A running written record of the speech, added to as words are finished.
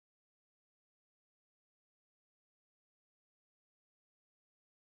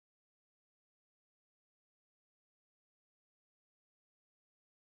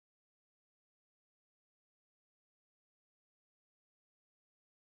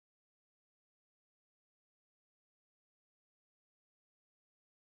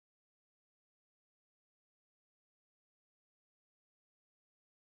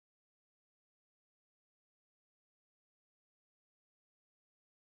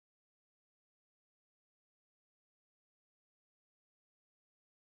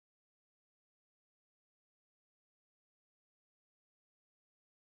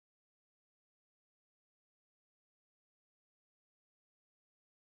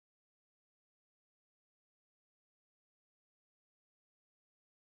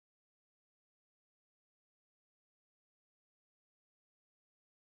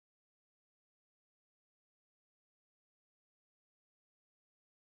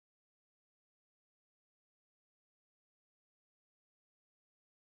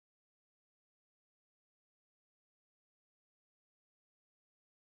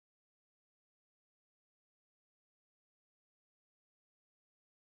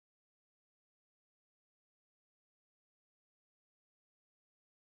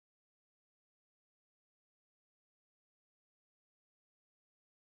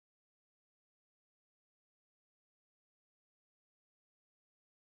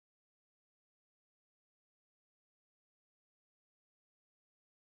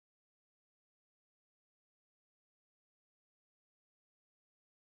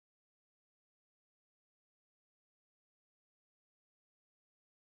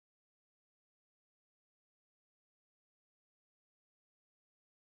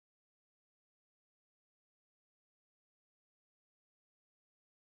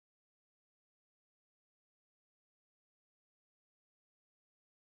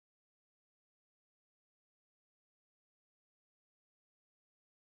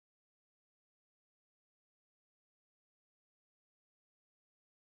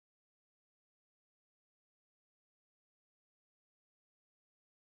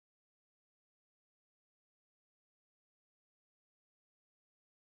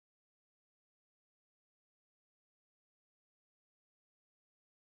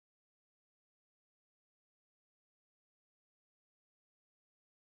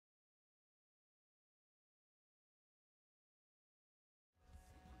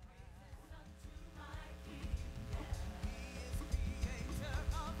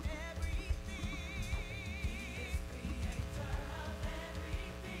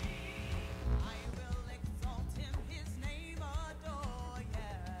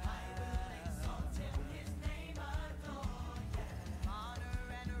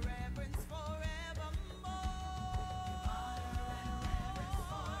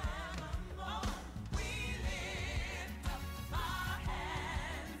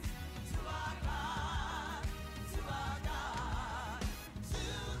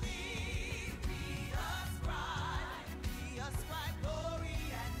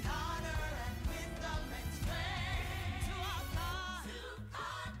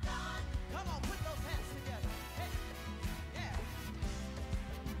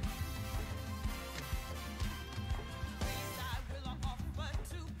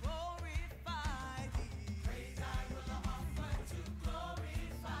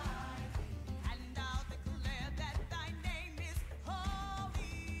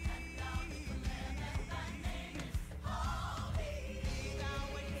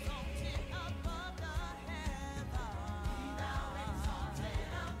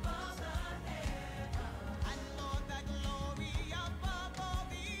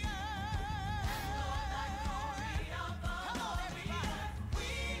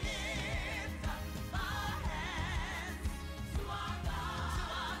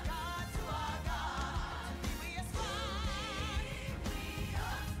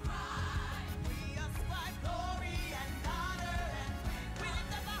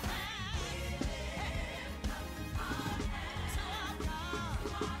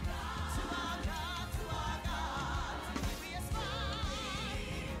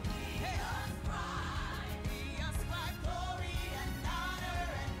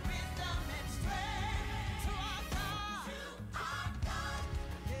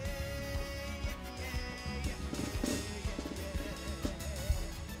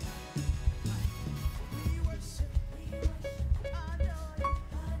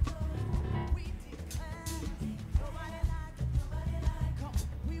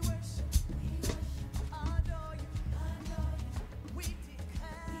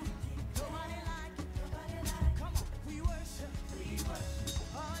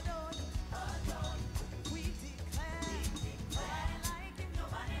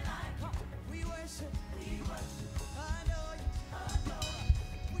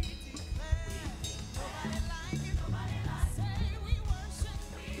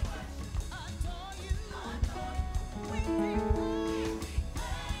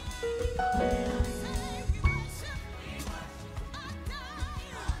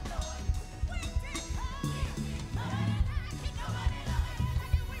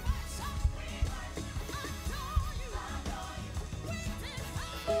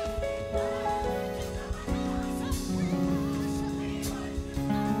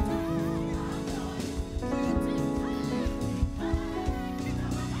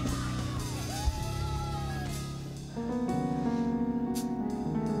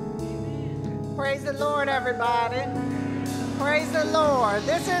Praise the Lord, everybody. Praise the Lord.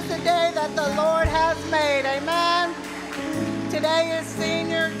 This is the day that the Lord has made. Amen. Today is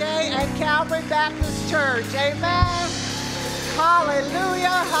senior day at Calvary Baptist Church. Amen.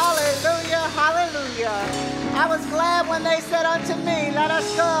 Hallelujah, hallelujah, hallelujah. I was glad when they said unto me, let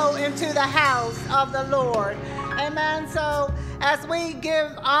us go into the house of the Lord. Amen. So as we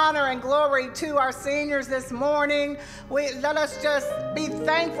give honor and glory to our seniors this morning, let us just be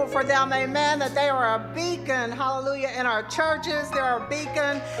thankful for them, amen, that they are a beacon, hallelujah, in our churches, they're a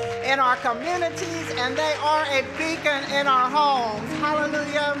beacon in our communities, and they are a beacon in our homes,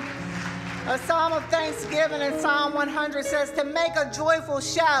 hallelujah. A psalm of thanksgiving in Psalm 100 says, to make a joyful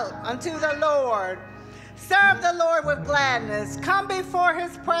shout unto the Lord. Serve the Lord with gladness. Come before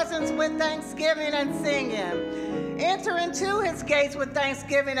his presence with thanksgiving and singing. Enter into his gates with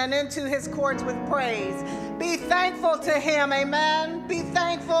thanksgiving and into his courts with praise. Be thankful to him, amen. Be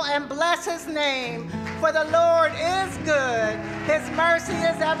thankful and bless his name. For the Lord is good. His mercy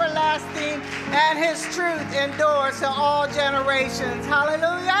is everlasting, and his truth endures to all generations.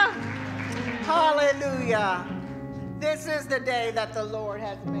 Hallelujah. Hallelujah. This is the day that the Lord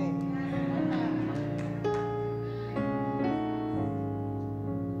has made.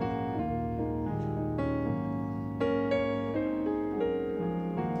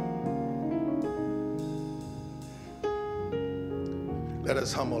 Let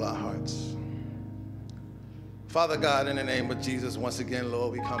us humble our hearts. Father God, in the name of Jesus, once again,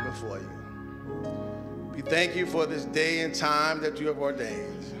 Lord, we come before you. We thank you for this day and time that you have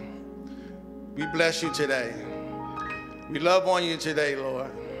ordained. We bless you today. We love on you today,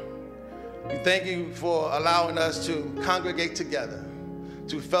 Lord. We thank you for allowing us to congregate together,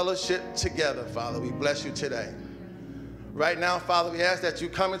 to fellowship together, Father. We bless you today. Right now, Father, we ask that you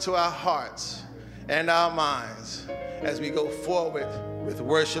come into our hearts and our minds as we go forward with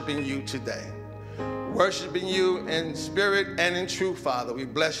worshiping you today. Worshiping you in spirit and in truth, Father. We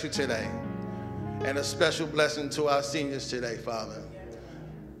bless you today. And a special blessing to our seniors today, Father.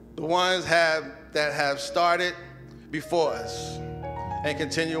 The ones that have started before us and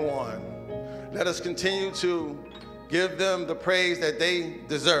continue on. Let us continue to give them the praise that they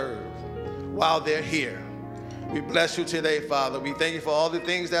deserve while they're here. We bless you today, Father. We thank you for all the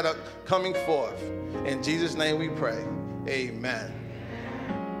things that are coming forth. In Jesus' name we pray. Amen.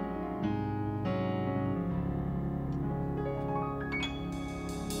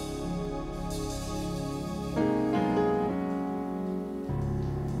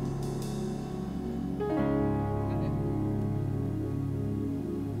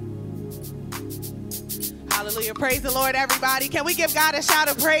 Hallelujah. Praise the Lord, everybody. Can we give God a shout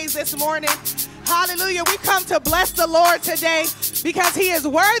of praise this morning? Hallelujah. We come to bless the Lord today because he is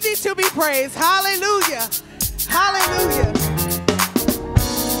worthy to be praised. Hallelujah. Hallelujah.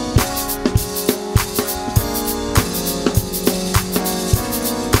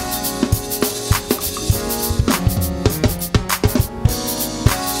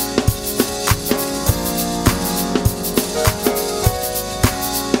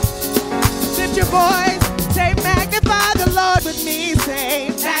 Lift your voice. Say, magnify the Lord with me. Say,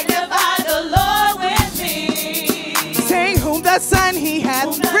 magnify the Lord with me. Say, whom the Son he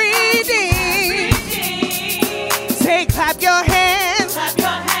hath redeemed. Say, clap your hands. Clap your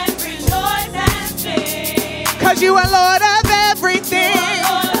hands, rejoice and sing. Cause you are Lord of everything. You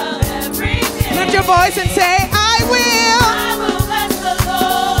are Lord of everything. Lift your voice and say, I will bless the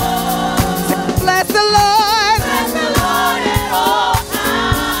Lord. Say, bless the Lord. Bless the Lord at all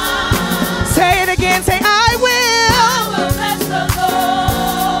times. Say it again. Say, I will bless the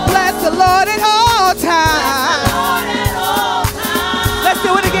Lord. Bless the Lord at all times. Bless the Lord at all times. Let's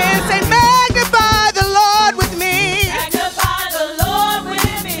do it again. Say, magnify the Lord with me. Magnify the Lord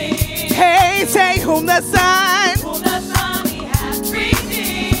with me. Hey, say, whom the Son he hath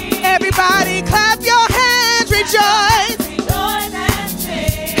redeemed. Everybody clap your hands, rejoice. Rejoice and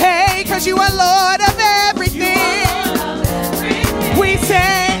sing. Hey, cause you are Lord of everything. We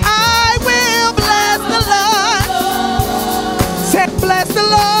say, I will bless the Lord. Say, bless the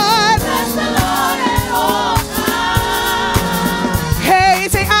Lord. Bless the Lord at all times. Hey,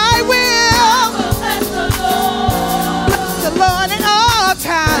 say, I will Bless the Lord. bless the Lord at all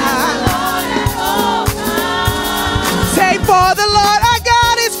times. Lord at all times. Say, for the Lord our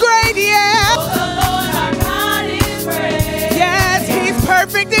God is great, yeah. For the Lord our God is great. Yes, he's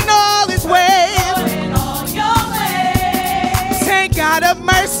perfect in all his ways.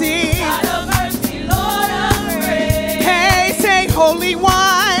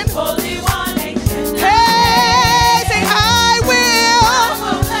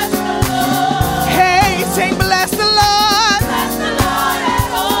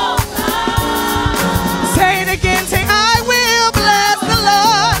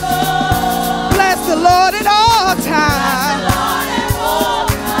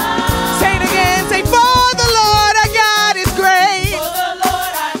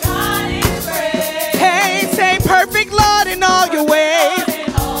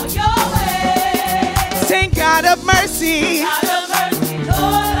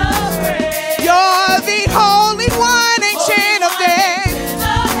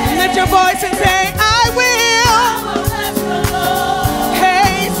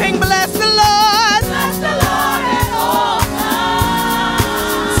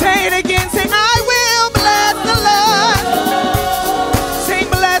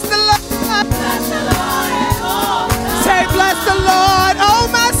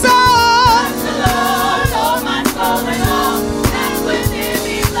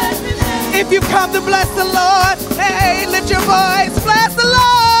 If you come to bless the Lord, hey, lift your voice, bless the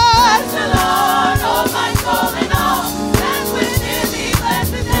Lord. Bless the Lord, oh my soul and all that's within me, bless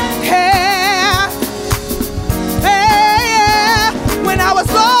His name. Yeah, yeah. When I was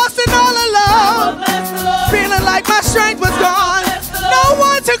lost and all alone, feeling like my strength was gone, no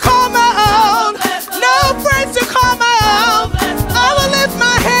one to call my own, no friends to call my own. I will lift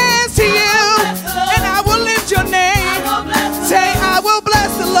my hands to you, and I will lift your name. Say, I will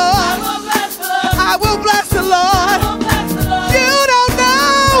bless the Lord. I will bless the Lord. You don't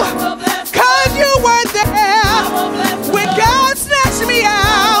know, 'cause you weren't there when God snatched me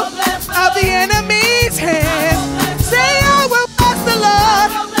out of the enemy's hand. Say, I will bless the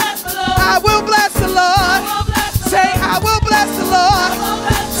Lord. I will bless the Lord. Say, I will bless the Lord.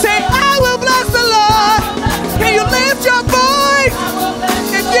 Say, I will bless the Lord. Can you lift your voice?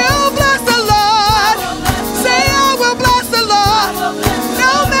 If you bless the Lord, say, I will bless the Lord.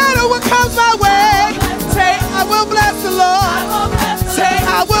 No matter what comes my way, say, I will bless the Lord. Say,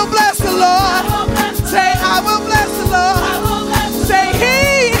 I will bless the Lord. Say, I will bless the Lord. Say,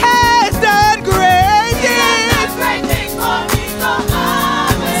 He has done great things.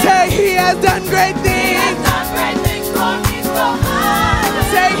 Say, He has done great things.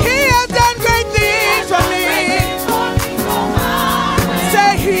 Say, He has done great things for me. Say,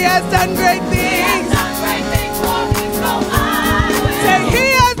 He has done great things. Say, He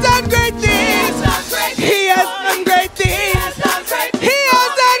has done great things. He has done great things. He has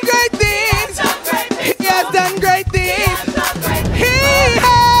done great things. He has done great things. He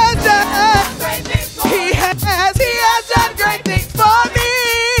has done. He has done great things for me.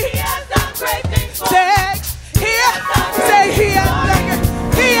 Say, He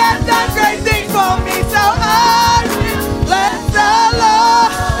has done great things for me. So I bless the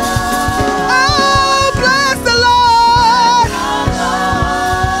Lord. Oh, bless the Lord.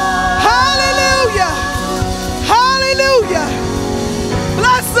 Hallelujah. Hallelujah.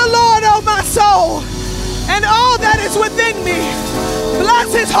 Bless the Lord, oh my soul, and all that is within me.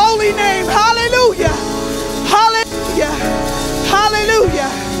 Bless His holy name. Hallelujah. Hallelujah.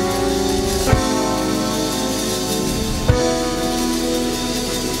 Hallelujah.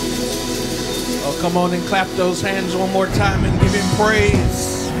 Oh, come on and clap those hands one more time and give Him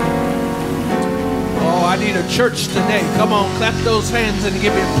praise. Oh, I need a church today. Come on, clap those hands and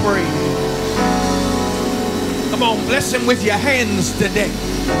give Him praise. Come on, bless Him with your hands today.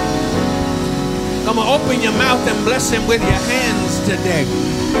 Come on, open your mouth and bless Him with your hands today.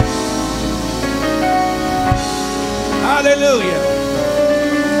 Hallelujah.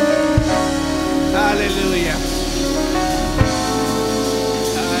 Hallelujah.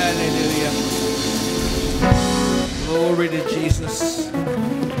 Hallelujah. Glory to Jesus.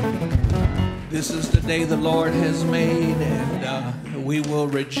 This is the day the Lord has made, and we will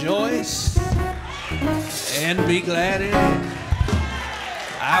rejoice and be glad in it.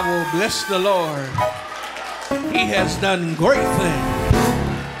 I will bless the Lord. He has done great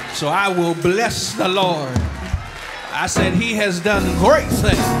things. So I will bless the Lord. I said He has done great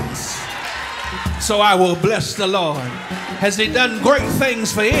things. So I will bless the Lord. Has He done great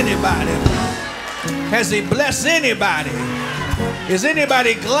things for anybody? Has He blessed anybody? Is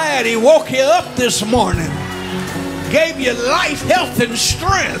anybody glad He woke you up this morning? Gave you life, health, and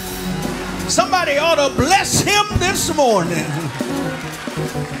strength? Somebody ought to bless Him this morning.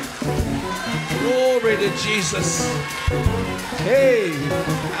 Glory to Jesus. Hey,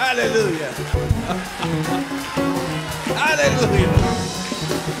 hallelujah. Hallelujah.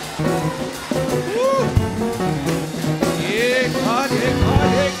 Woo. Yeah, God, yeah, God,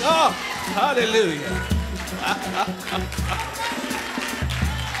 yeah, God. Hallelujah.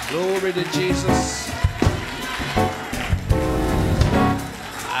 Glory to Jesus.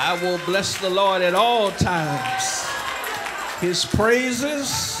 I will bless the Lord at all times. His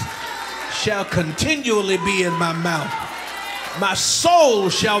praises shall continually be in my mouth. My soul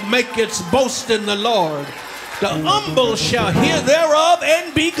shall make its boast in the Lord. The humble shall hear thereof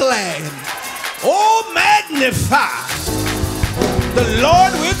and be glad. Oh, magnify the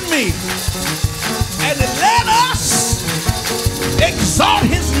Lord with me, and let us exalt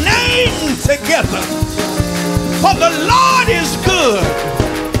His name together. For the Lord is good.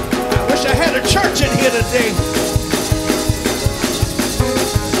 I wish I had a church in here today.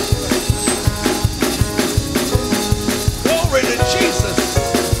 Glory to Jesus.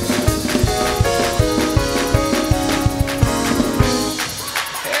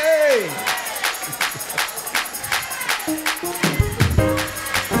 Hey.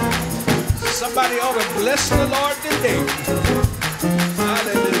 Somebody ought to bless the Lord today.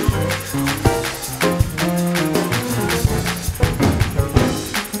 Hallelujah.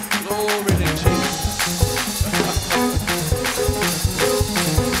 Glory to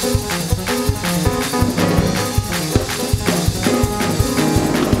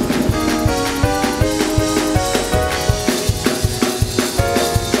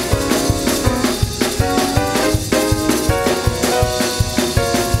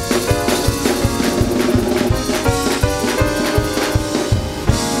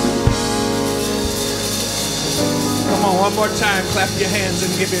more time, clap your hands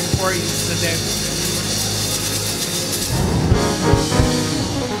and give him praise today.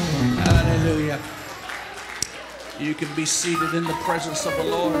 Hallelujah. You can be seated in the presence of the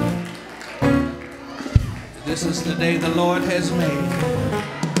Lord. This is the day the Lord has made,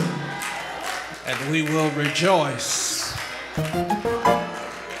 and we will rejoice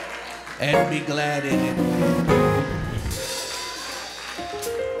and be glad in it.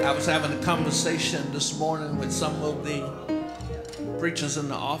 I was having a conversation this morning with some of the preachers in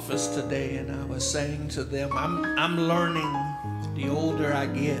the office today, and I was saying to them, I'm learning, the older I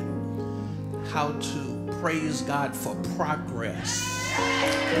get, how to praise God for progress.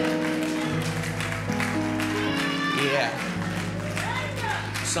 Yeah.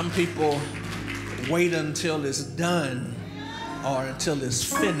 Some people wait until it's done or until it's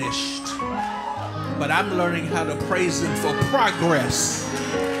finished. But I'm learning how to praise him for progress.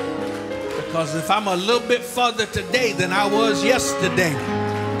 Because if I'm a little bit further today than I was yesterday,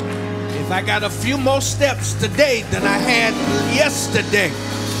 if I got a few more steps today than I had yesterday,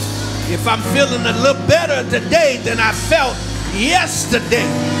 if I'm feeling a little better today than I felt yesterday,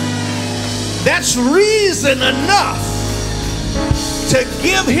 that's reason enough to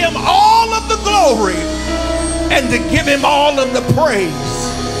give him all of the glory and to give him all of the praise.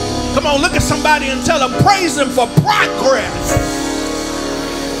 Come on, look at somebody and tell them, praise him for progress.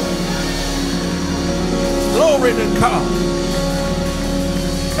 Glory to God.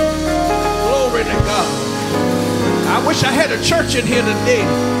 Glory to God. I wish I had a church in here today.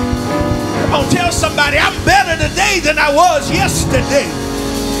 Come on, tell somebody, I'm better today than I was yesterday.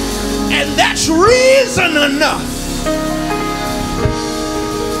 And that's reason enough.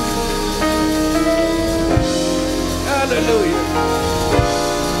 Hallelujah.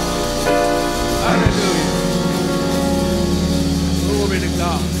 Hallelujah. Glory to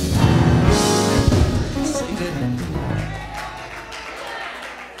God.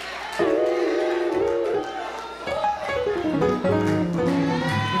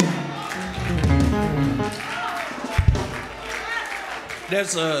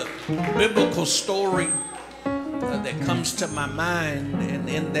 There's a biblical story that comes to my mind, and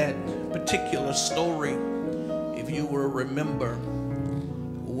in that particular story, if you will remember,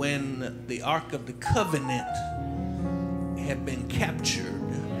 when the Ark of the Covenant had been captured,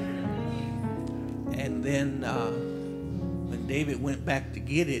 and then when David went back to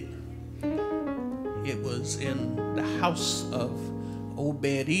get it, it was in the house of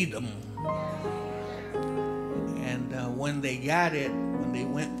Obed-Edom. And when they got it, when they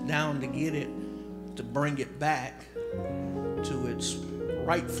went down to get it, to bring it back to its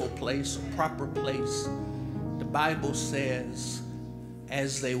rightful place, proper place, the Bible says,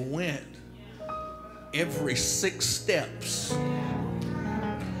 as they went, every 6 steps,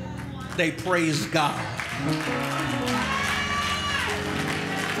 they praised God.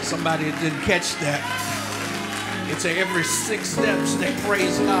 Somebody didn't catch that. It's every 6 steps they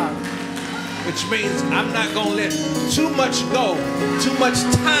praise God. Which means I'm not going to let too much go, too much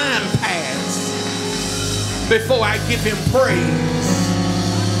time pass before I give him praise.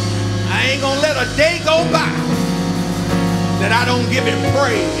 I ain't going to let a day go by that I don't give him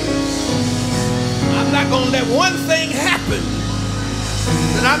praise. I'm not going to let one thing happen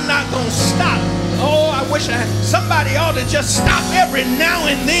that I'm not going to stop. Oh, I wish somebody ought to just stop every now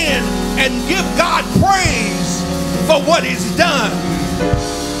and then and give God praise for what he's done.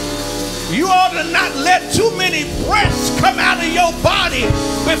 You ought to not let too many breaths come out of your body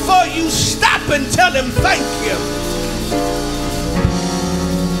before you stop and tell him thank you.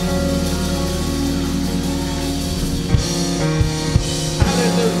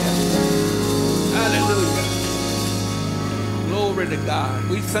 Hallelujah. Hallelujah. Glory to God.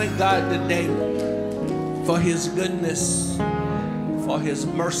 We thank God today for his goodness, for his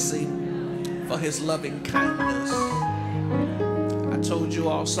mercy, for his loving kindness. I told you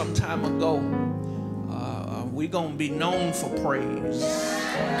all some time ago, we're going to be known for praise.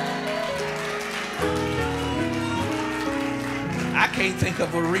 I can't think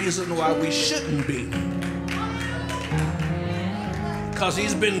of a reason why we shouldn't be. Because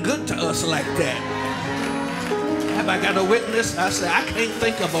he's been good to us like that. Have I got a witness? I said, I can't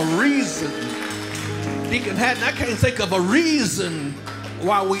think of a reason. Deacon Hatton, I can't think of a reason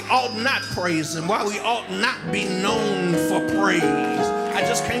why we ought not praise him, why we ought not be known for praise. I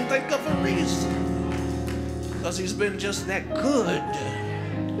just can't think of a reason. Because he's been just that good.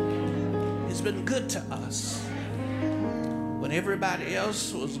 He's been good to us. When everybody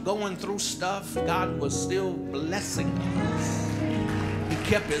else was going through stuff, God was still blessing us. He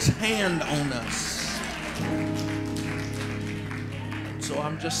kept his hand on us. So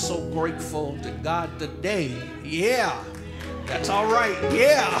I'm just so grateful to God today. Yeah, That's all right.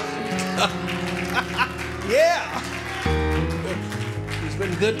 Yeah. Yeah. He's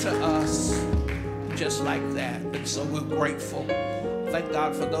been good to us just like that. And so we're grateful. Thank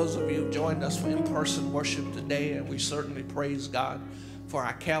God for those of you who joined us for in-person worship today. And we certainly praise God for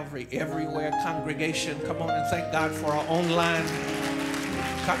our Calvary Everywhere congregation. Come on and thank God for our online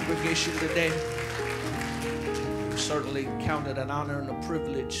congregation today. We certainly count it an honor and a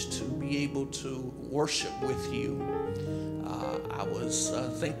privilege to be able to worship with you. I was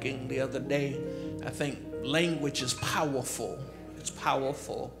thinking the other day, I think language is powerful. It's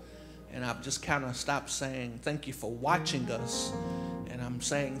powerful. And I've just kind of stopped saying thank you for watching us. And I'm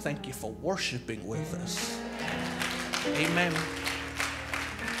saying thank you for worshiping with us. Amen.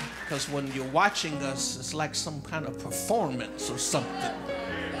 Because when you're watching us, it's like some kind of performance or something.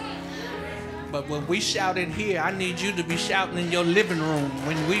 But when we shout in here, I need you to be shouting in your living room.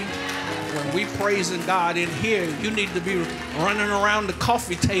 When we praising God in here, you need to be running around the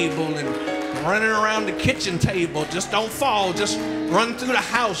coffee table and running around the kitchen table. Just don't fall. Just run through the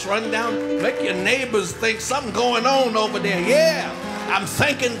house, run down, make your neighbors think something going on over there. Yeah, I'm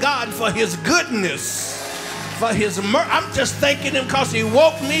thanking God for his goodness, for his mercy. I'm just thanking him because he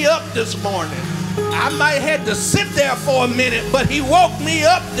woke me up this morning. I might have to sit there for a minute, but he woke me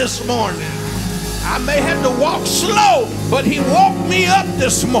up this morning. I may have to walk slow, but he woke me up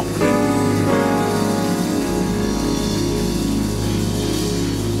this morning.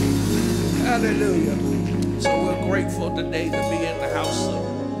 Hallelujah. So we're grateful today to be in the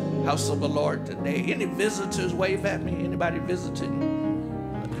house of the Lord today. Any visitors, wave at me. Anybody visiting?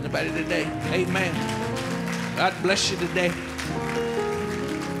 Anybody today? Amen. God bless you today.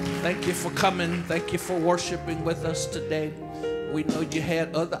 Thank you for coming. Thank you for worshiping with us today. We know you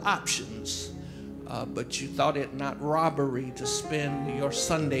had other options, but you thought it not robbery to spend your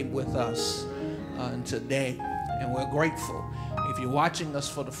Sunday with us today. And we're grateful. If you're watching us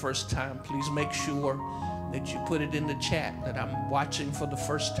for the first time, please make sure that you put it in the chat that I'm watching for the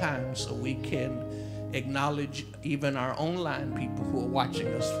first time, so we can acknowledge even our online people who are watching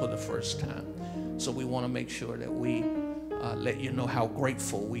us for the first time. So we want to make sure that we let you know how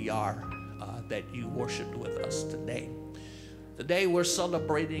grateful we are that you worshiped with us today. Today we're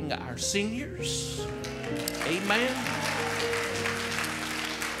celebrating our seniors. Amen.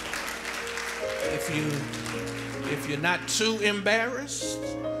 If you're not too embarrassed,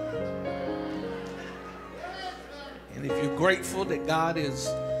 and if you're grateful that God has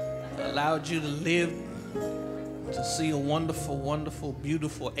allowed you to live to see a wonderful, wonderful,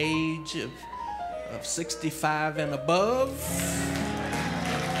 beautiful age of 65 and above.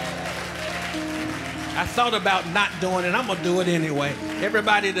 I thought about not doing it. I'm going to do it anyway.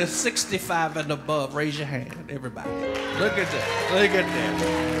 Everybody that's 65 and above, raise your hand. Everybody. Look at that. Look at that.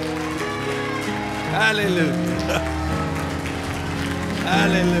 Hallelujah.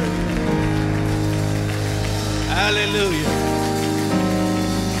 Hallelujah. Hallelujah.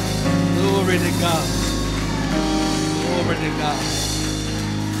 Glory to God. Glory to God.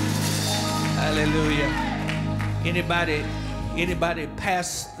 Hallelujah. Anybody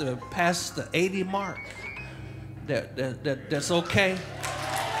past the 80 mark? That's okay.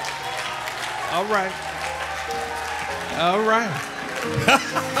 All right. All right.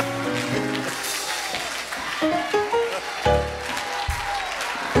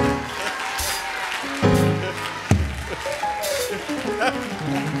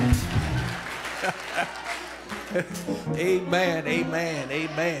 Amen, amen,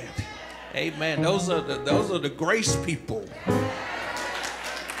 amen, amen. Those are the grace people.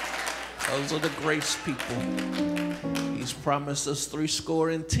 Those are the grace people. He's promised us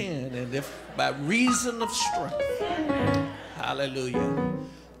 70, and if by reason of strength, hallelujah,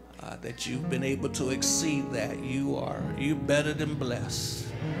 that you've been able to exceed that, you're better than blessed.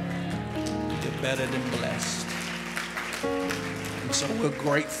 You're better than blessed. And so we're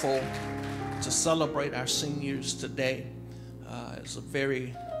grateful to celebrate our seniors today.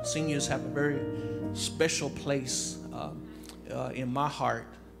 Seniors have a very special place in my heart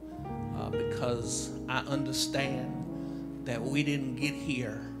because I understand that we didn't get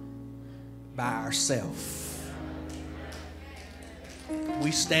here by ourselves.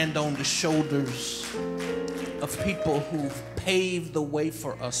 We stand on the shoulders of people who've paved the way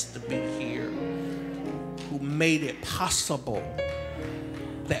for us to be here, who made it possible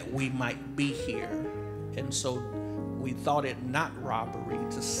that we might be here. And so we thought it not robbery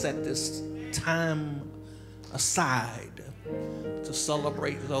to set this time aside to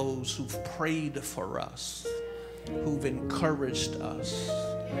celebrate those who've prayed for us, who've encouraged us,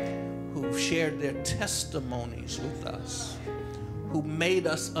 who've shared their testimonies with us, who made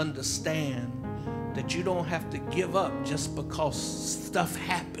us understand that you don't have to give up just because stuff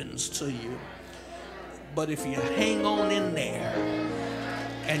happens to you. But if you hang on in there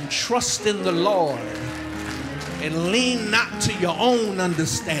and trust in the Lord and lean not to your own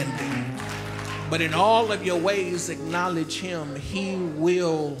understanding, but in all of your ways acknowledge him, he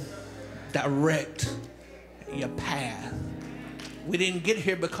will direct your path. We didn't get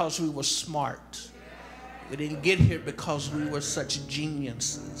here because we were smart. We didn't get here because we were such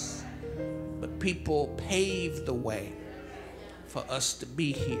geniuses. But people paved the way for us to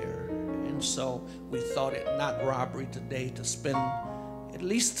be here. And so we thought it not robbery today to spend at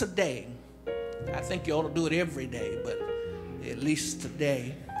least today. I think you ought to do it every day, but at least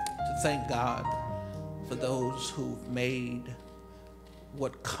today to thank God for those who've made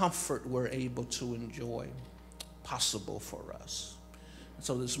what comfort we're able to enjoy possible for us. And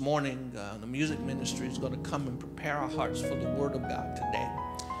so this morning, the music ministry is going to come and prepare our hearts for the Word of God today.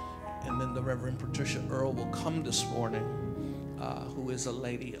 And then the Reverend Patricia Earle will come this morning, who is a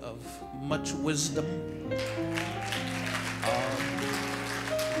lady of much wisdom.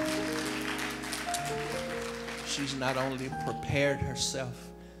 She's not only prepared herself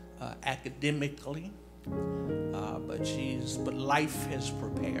academically, but life has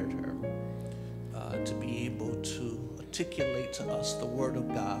prepared her to be able to articulate to us the Word of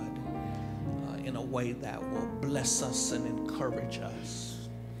God in a way that will bless us and encourage us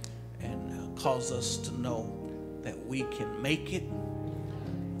and cause us to know that we can make it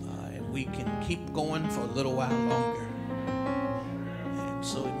and we can keep going for a little while longer. And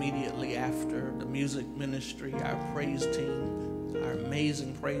so immediately after the music ministry, our praise team, our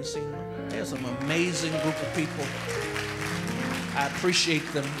amazing praise team, there's some amazing group of people. I appreciate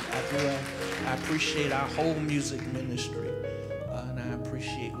them. I appreciate our whole music ministry. And I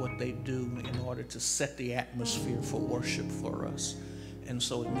appreciate what they do in order to set the atmosphere for worship for us. And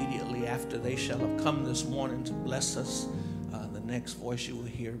so immediately after they shall have come this morning to bless us, the next voice you will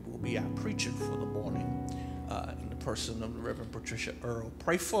hear will be our preacher for the morning in the person of the Reverend Patricia Earle.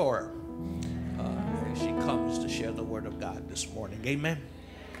 Pray for her as she comes to share the Word of God this morning. Amen.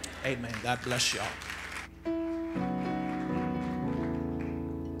 Amen. God bless y'all.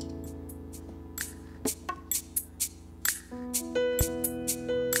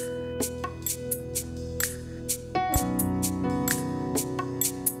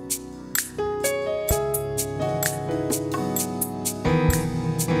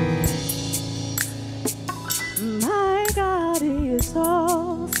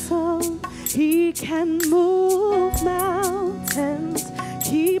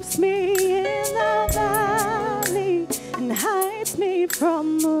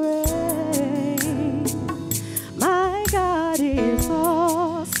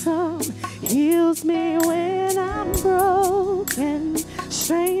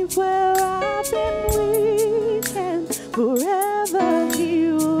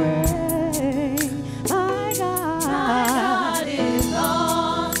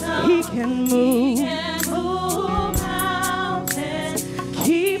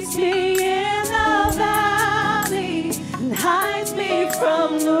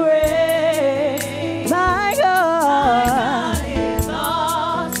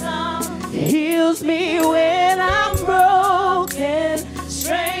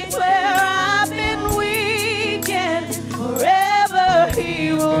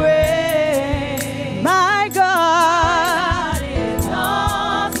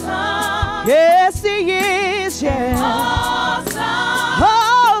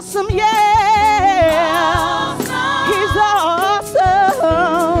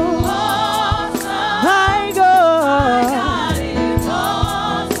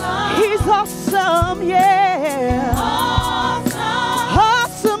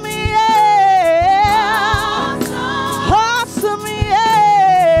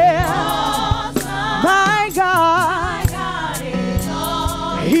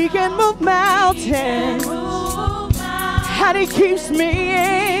 And he keeps me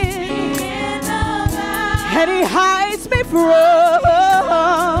in, and he hides me from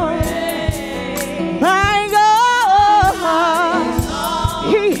my God.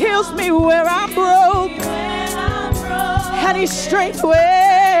 He heals me where I'm broken, and he strengthens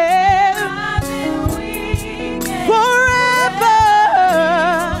where forever.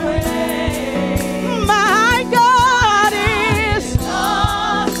 My God is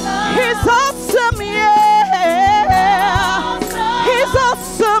He's awesome, yeah. He's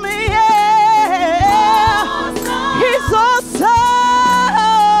awesome, yeah. He's awesome.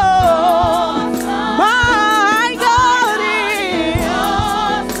 My God is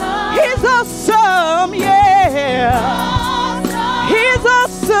He's awesome, yeah. He's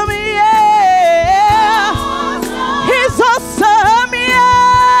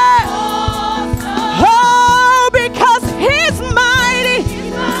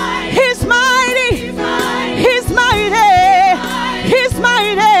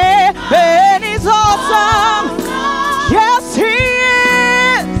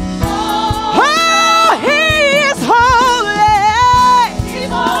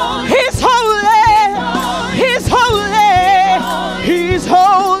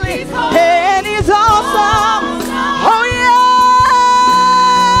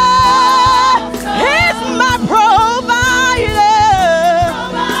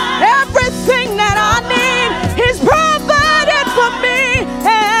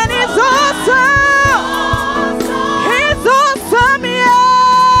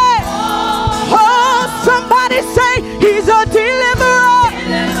a deliverer.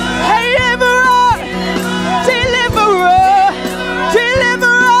 Deliverer. Deliverer.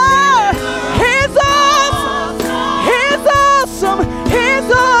 Deliverer. He's awesome. He's awesome. He's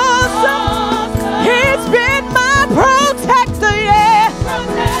awesome. He's been my protector, yeah.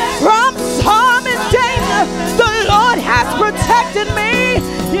 From harm and danger, the Lord has protected me,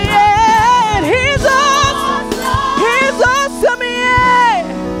 yeah. And He's awesome. He's awesome, yeah.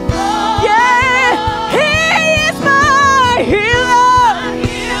 Yeah. He is my healer.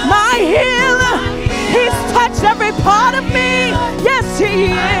 My healer. He's touched every part of me. Yes,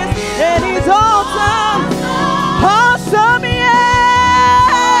 He is. And He's awesome. Awesome,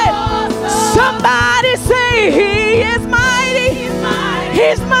 yeah. Somebody say He is mighty.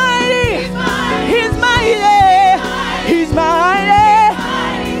 He's mighty. He's mighty. He's mighty.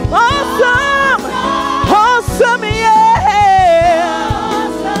 Awesome. Awesome, yeah.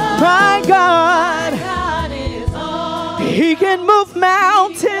 My God. He can move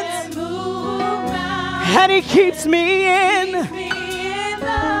mountains. And He keeps me in.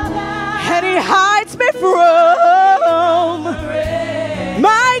 And He hides me from.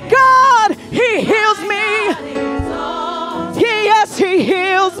 My God, He heals me. Yes, He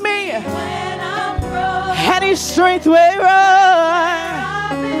heals me. And His strength will run.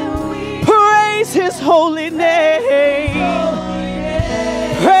 Praise His holy name.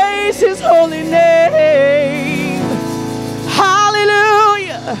 Praise His holy name.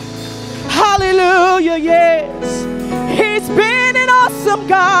 Hallelujah. Hallelujah, yes. He's been an awesome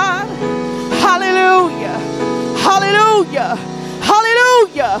God. Hallelujah. Hallelujah.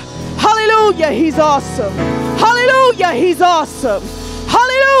 Hallelujah. Hallelujah. He's awesome. Hallelujah. He's awesome.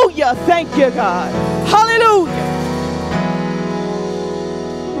 Hallelujah. Thank you, God. Hallelujah.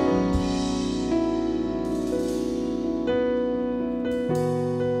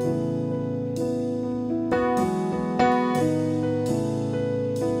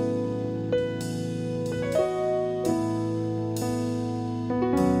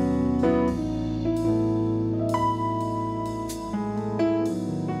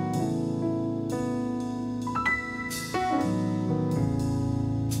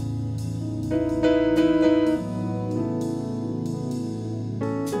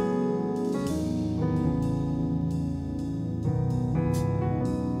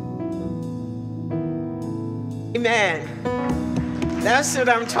 Amen. That's what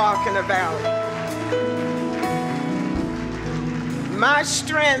I'm talking about. My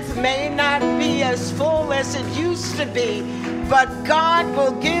strength may not be as full as it used to be, but God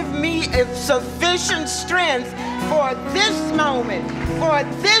will give me sufficient strength for this moment. For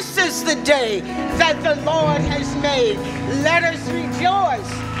this is the day that the Lord has made. Let us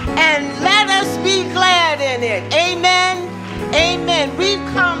rejoice and let us be glad in it. Amen. Amen. We've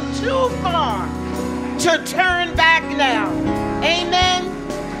come too far to turn back now. Amen.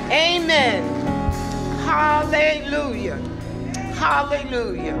 Amen. Hallelujah.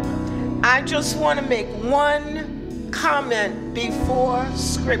 Hallelujah. I just want to make one comment before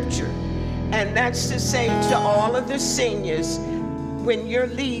scripture, and that's to say to all of the seniors, when you're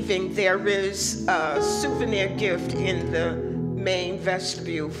leaving, there is a souvenir gift in the main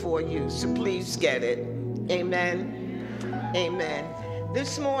vestibule for you, so please get it. Amen. Amen.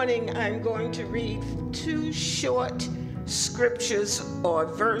 This morning, I'm going to read 2 short scriptures or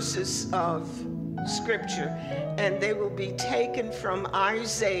verses of scripture, and they will be taken from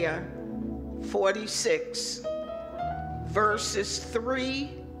Isaiah 46, verses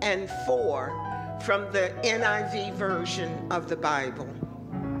 3 and 4 from the NIV version of the Bible.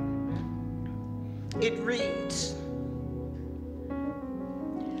 It reads,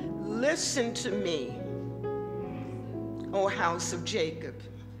 "Listen to me, O house of Jacob,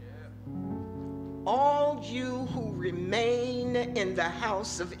 all you who remain in the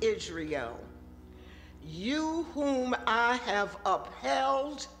house of Israel, you whom I have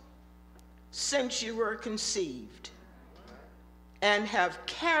upheld since you were conceived, and have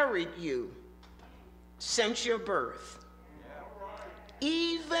carried you since your birth,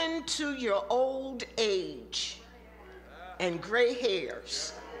 even to your old age and gray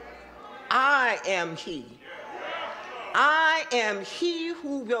hairs. I am He. I am He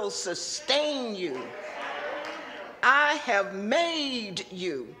who will sustain you. I have made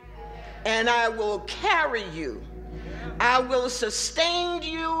you, and I will carry you. I will sustain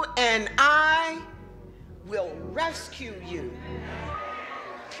you, and I will rescue you."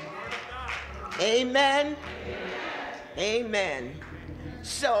 Amen. Amen.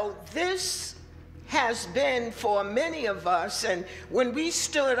 So this has been for many of us, and when we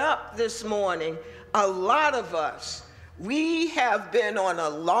stood up this morning, a lot of us We have been on a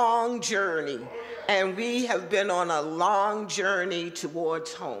long journey, and we have been on a long journey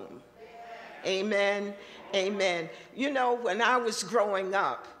towards home. Amen. Amen. You know, when I was growing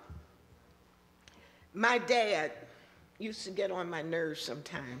up, my dad used to get on my nerves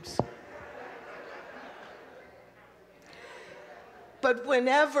sometimes. But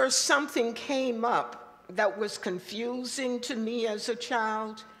whenever something came up that was confusing to me as a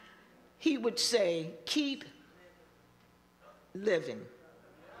child, he would say, keep living.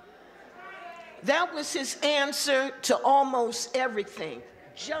 That was his answer to almost everything.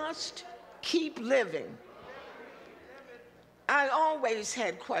 Just keep living. I always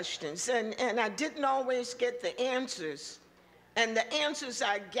had questions, and I didn't always get the answers. And the answers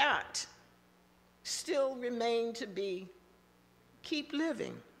I got still remain to be, keep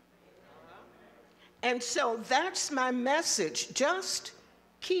living. And so that's my message. Just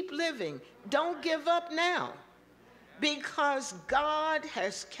keep living. Don't give up now, because God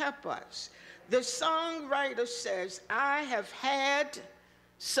has kept us. The songwriter says, I have had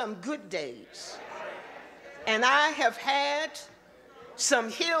some good days, and I have had some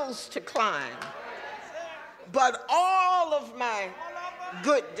hills to climb, but all of my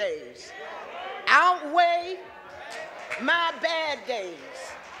good days outweigh my bad days.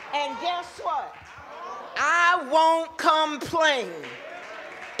 And guess what? I won't complain.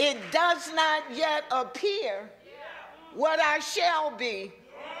 It does not yet appear what I shall be,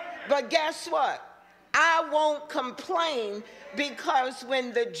 but guess what? I won't complain, because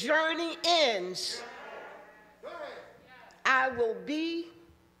when the journey ends, I will be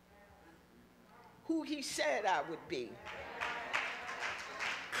who he said I would be.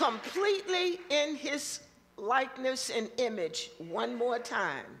 Completely in his likeness and image one more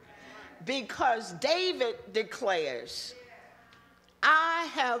time. Because David declares, I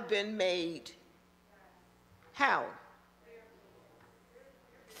have been made, how?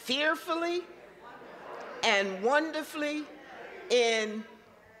 Fearfully and wonderfully in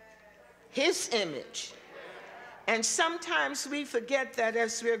his image. And sometimes we forget that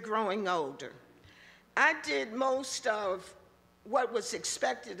as we're growing older. I did most of what was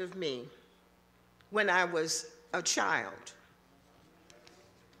expected of me when I was a child.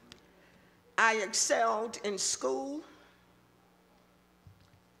 I excelled in school.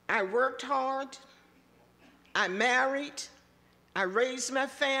 I worked hard. I married. I raised my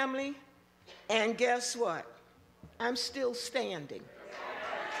family. And guess what? I'm still standing.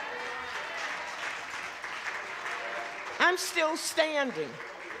 I'm still standing.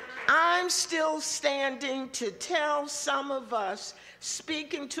 I'm still standing to tell some of us,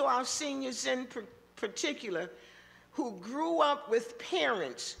 speaking to our seniors in particular, who grew up with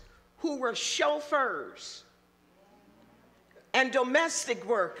parents who were chauffeurs and domestic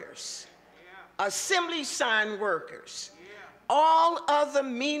workers, assembly sign workers, all other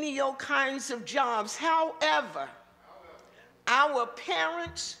menial kinds of jobs. However, our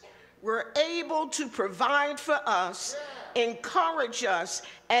parents were able to provide for us, encourage us,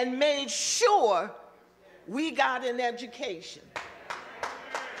 and made sure we got an education.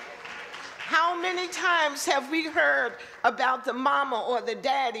 How many times have we heard about the mama or the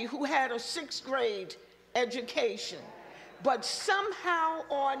daddy who had a 6th grade education, but somehow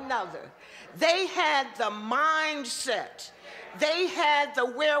or another, they had the mindset, they had the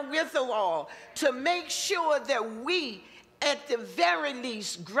wherewithal to make sure that we, at the very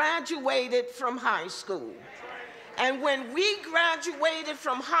least, graduated from high school. And when we graduated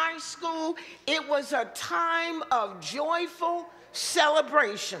from high school, it was a time of joyful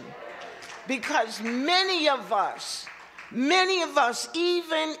celebration, because many of us,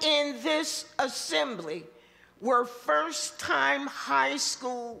 even in this assembly, were first-time high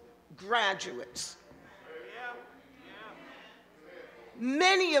school graduates.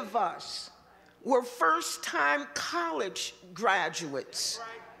 Many of us were first-time college graduates.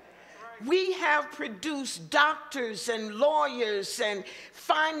 We have produced doctors and lawyers and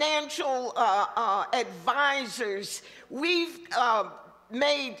financial advisors. We've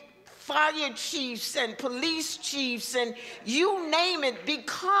made fire chiefs and police chiefs and you name it,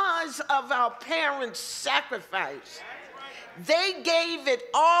 because of our parents' sacrifice. They gave it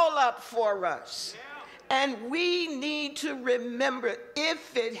all up for us. And we need to remember,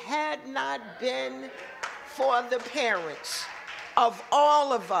 if it had not been for the parents of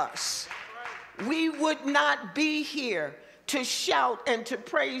all of us, we would not be here to shout and to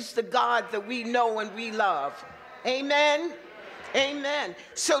praise the God that we know and we love. Amen? Amen.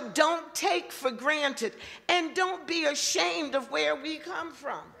 So don't take for granted, and don't be ashamed of where we come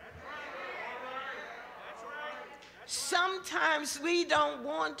from. Sometimes we don't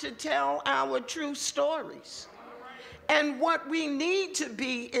want to tell our true stories. And what we need to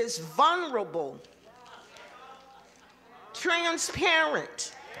be is vulnerable,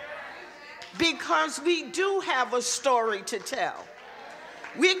 transparent, because we do have a story to tell.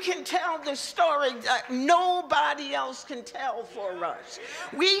 We can tell the story that nobody else can tell for us.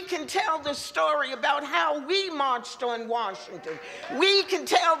 We can tell the story about how we marched on Washington. We can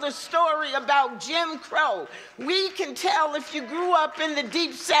tell the story about Jim Crow. We can tell, if you grew up in the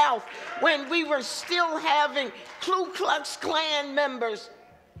Deep South when we were still having Ku Klux Klan members.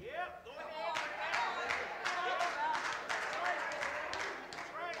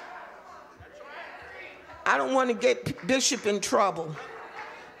 I don't want to get Bishop in trouble.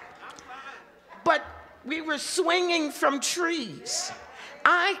 But we were swinging from trees.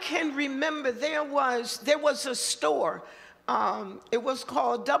 I can remember there was a store. It was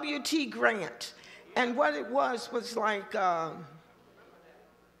called W.T. Grant. And what it was like, I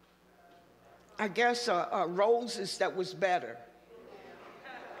guess, Rose's that was better.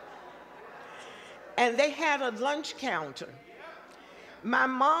 And they had a lunch counter. My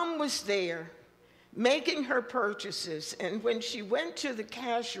mom was there making her purchases. And when she went to the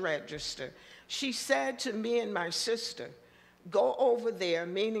cash register, she said to me and my sister, go over there,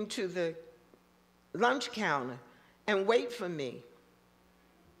 meaning to the lunch counter, and wait for me.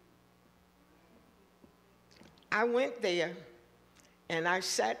 I went there, and I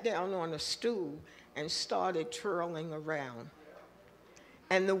sat down on a stool and started twirling around.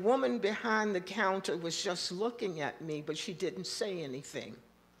 And the woman behind the counter was just looking at me, but she didn't say anything.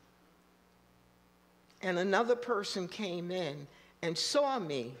 And another person came in and saw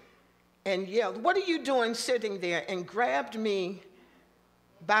me and yelled, "What are you doing sitting there?" and grabbed me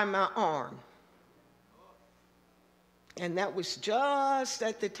by my arm. And that was just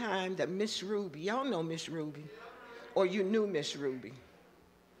at the time that Miss Ruby, y'all know Miss Ruby, or you knew Miss Ruby.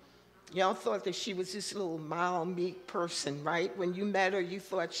 Y'all thought that she was this little mild, meek person, right? When you met her, you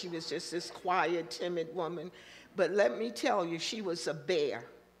thought she was just this quiet, timid woman. But let me tell you, she was a bear.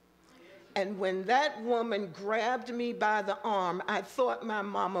 And when that woman grabbed me by the arm, I thought my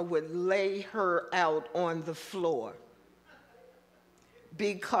mama would lay her out on the floor.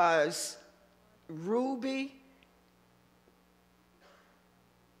 Because Ruby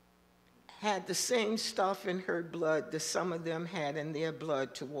had the same stuff in her blood that some of them had in their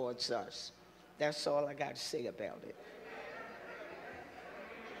blood towards us. That's all I got to say about it.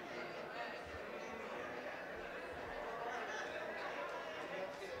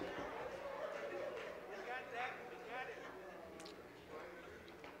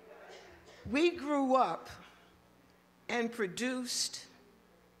 We grew up and produced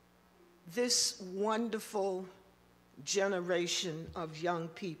this wonderful generation of young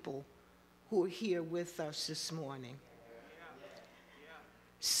people who are here with us this morning.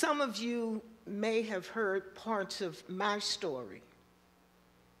 Some of you may have heard parts of my story,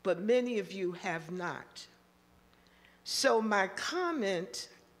 but many of you have not. So my comment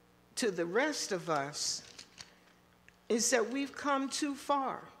to the rest of us is that we've come too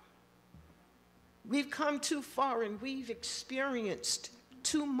far. We've come too far and we've experienced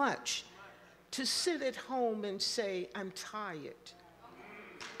too much to sit at home and say, I'm tired.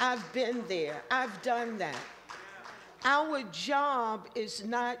 I've been there. I've done that. Our job is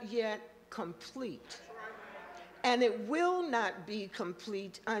not yet complete. And it will not be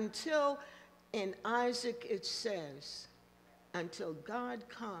complete until, in Isaac it says, until God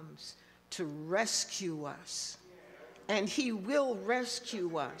comes to rescue us. And he will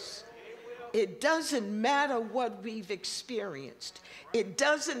rescue us. It doesn't matter what we've experienced. It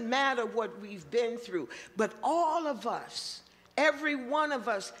doesn't matter what we've been through. But all of us, every one of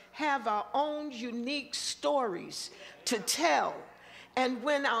us, have our own unique stories to tell. And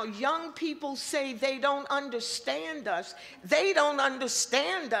when our young people say they don't understand us, they don't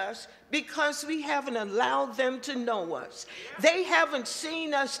understand us because we haven't allowed them to know us. They haven't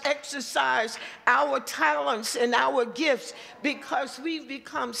seen us exercise our talents and our gifts because we've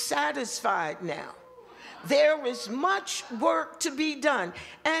become satisfied now. There is much work to be done.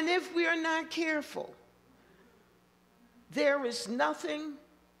 And if we are not careful, there is nothing,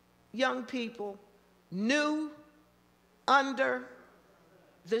 young people, new under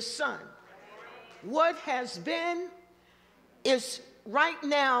the sun. What has been is right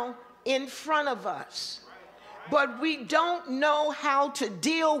now in front of us. But we don't know how to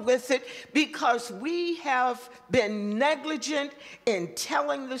deal with it because we have been negligent in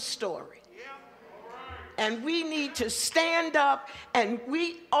telling the story. And we need to stand up, and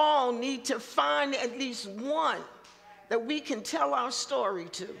we all need to find at least one that we can tell our story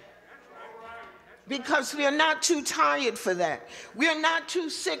to. because we are not too tired for that. We are not too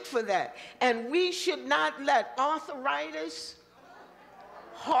sick for that. And we should not let arthritis,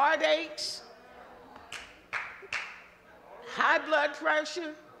 heartaches, high blood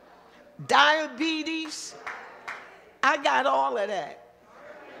pressure, diabetes, I got all of that.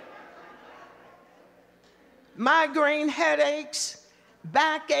 Migraine headaches,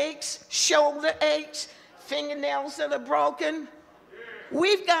 backaches, shoulder aches, fingernails that are broken.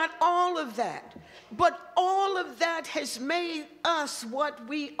 We've got all of that. But all of that has made us what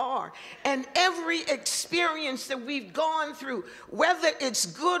we are. And every experience that we've gone through, whether it's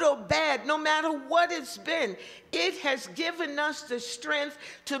good or bad, no matter what it's been, it has given us the strength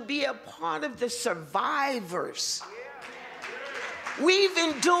to be a part of the survivors. We've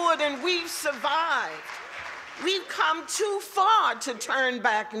endured and we've survived. We've come too far to turn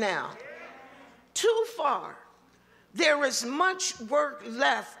back now. Too far. There is much work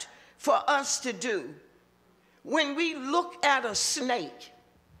left for us to do. When we look at a snake,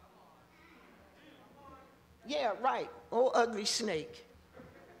 yeah, right, old ugly snake,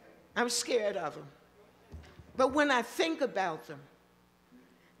 I'm scared of them. But when I think about them,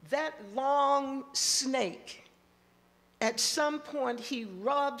 that long snake, at some point he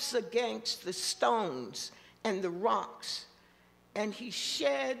rubs against the stones and the rocks, and he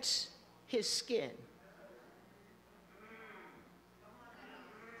sheds his skin.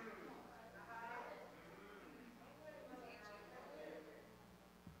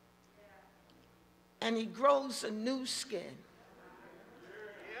 And he grows a new skin.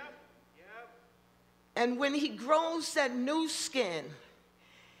 And when he grows that new skin,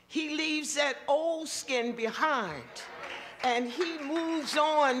 he leaves that old skin behind. And he moves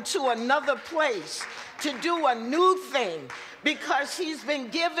on to another place to do a new thing, because he's been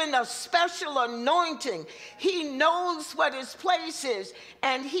given a special anointing. He knows what his place is,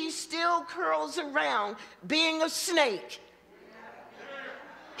 and he still curls around being a snake.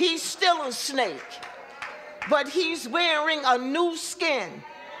 He's still a snake, but he's wearing a new skin.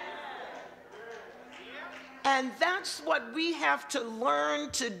 And that's what we have to learn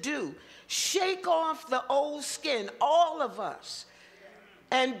to do. Shake off the old skin, all of us,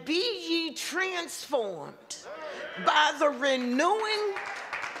 and be ye transformed by the renewing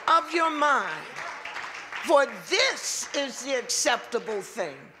of your mind. For this is the acceptable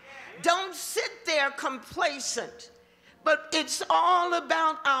thing. Don't sit there complacent. But it's all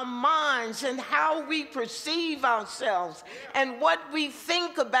about our minds and how we perceive ourselves and what we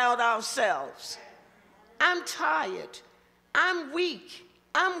think about ourselves. I'm tired. I'm weak.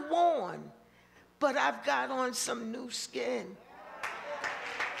 I'm worn. But I've got on some new skin.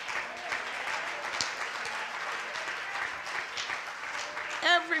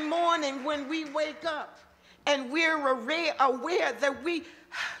 Every morning when we wake up and we're aware that we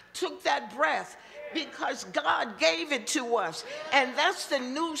took that breath, because God gave it to us. And that's the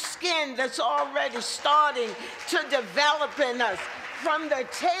new skin that's already starting to develop in us, from the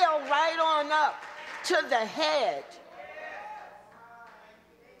tail right on up to the head.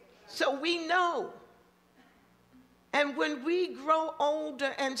 So we know. And when we grow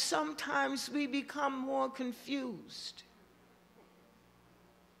older, and sometimes we become more confused,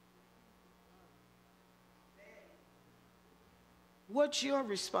 what's your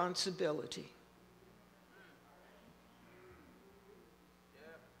responsibility?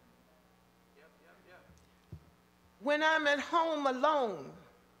 When I'm at home alone,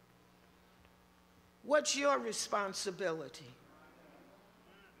 what's your responsibility?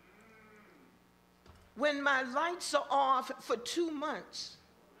 When my lights are off for 2 months,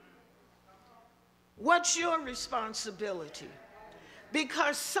 what's your responsibility?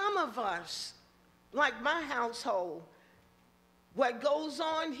 Because some of us, like my household, what goes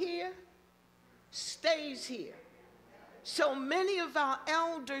on here stays here. So many of our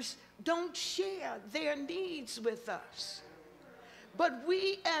elders don't share their needs with us. But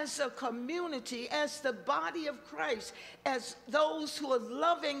we as a community, as the body of Christ, as those who are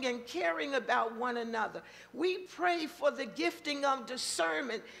loving and caring about one another, we pray for the gifting of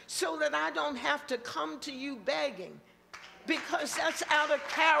discernment so that I don't have to come to you begging, because that's out of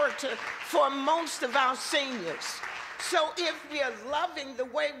character for most of our seniors. So if we are loving the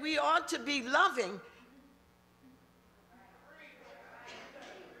way we ought to be loving,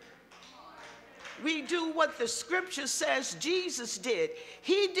 we do what the scripture says Jesus did.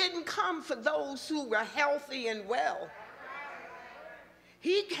 He didn't come for those who were healthy and well.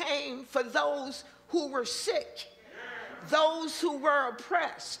 He came for those who were sick, those who were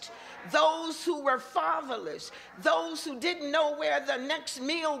oppressed, those who were fatherless, those who didn't know where the next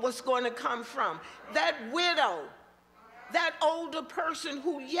meal was going to come from, that widow, that older person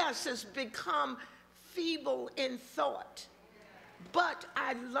who, yes, has become feeble in thought. But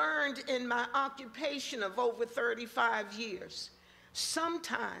I learned in my occupation of over 35 years,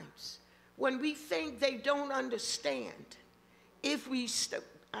 sometimes when we think they don't understand, if we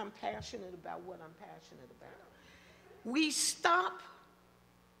I'm passionate about what I'm passionate about. We stop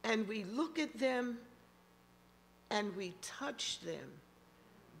and we look at them and we touch them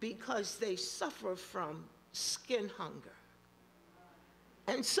because they suffer from skin hunger.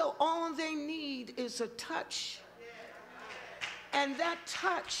 And so all they need is a touch. And that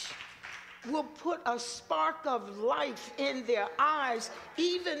touch will put a spark of life in their eyes,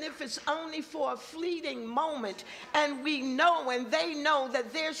 even if it's only for a fleeting moment. And we know and they know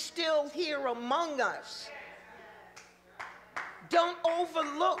that they're still here among us. Don't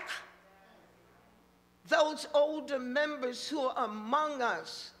overlook those older members who are among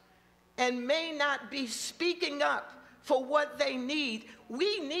us and may not be speaking up for what they need.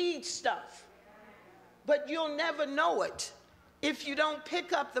 We need stuff, but you'll never know it if you don't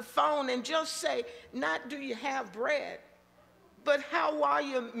pick up the phone and just say, not do you have bread, but how are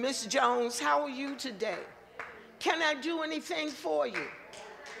you, Miss Jones? How are you today? Can I do anything for you?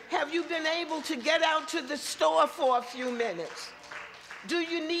 Have you been able to get out to the store for a few minutes? Do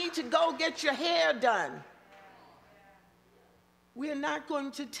you need to go get your hair done? We're not going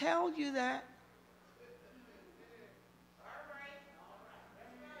to tell you that.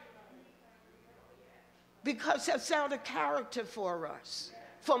 Because that's out of character for us,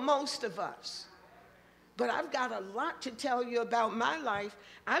 for most of us. But I've got a lot to tell you about my life.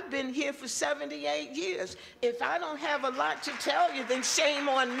 I've been here for 78 years. If I don't have a lot to tell you, then shame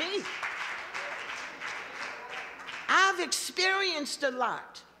on me. I've experienced a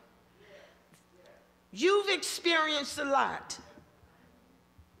lot. You've experienced a lot.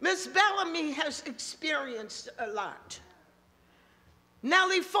 Miss Bellamy has experienced a lot.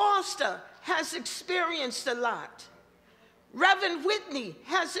 Nellie Foster has experienced a lot. Reverend Whitney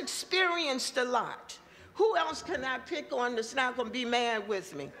has experienced a lot. Who else can I pick on that's not going to be mad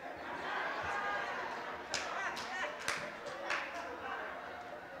with me?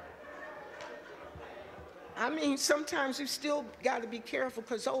 I mean, sometimes you still got to be careful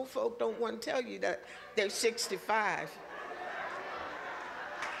because old folk don't want to tell you that they're 65.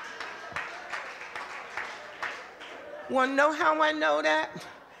 Want to know how I know that?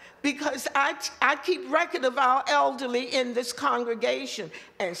 Because I keep record of our elderly in this congregation,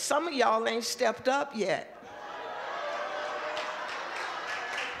 and some of y'all ain't stepped up yet.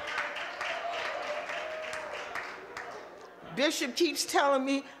 Bishop keeps telling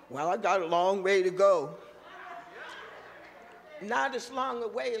me, well, I got a long way to go. Not as long a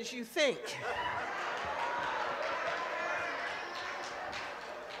way as you think.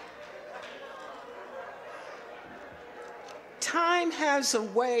 Time has a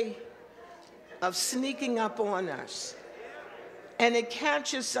way of sneaking up on us, and it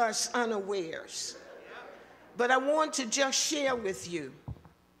catches us unawares. But I want to just share with you,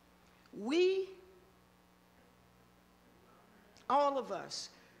 all of us,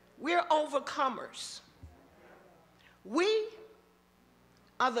 we're overcomers. We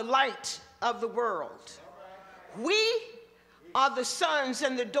are the light of the world. We are the sons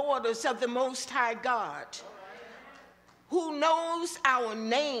and the daughters of the Most High God, who knows our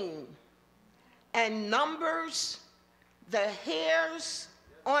name and numbers the hairs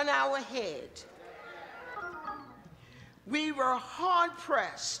on our head. We were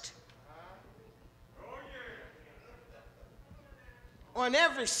hard-pressed on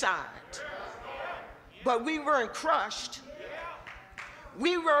every side, but we weren't crushed.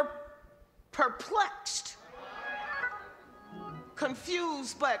 We were perplexed,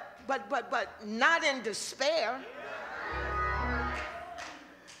 confused, but not in despair.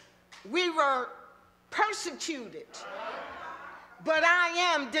 We were persecuted, but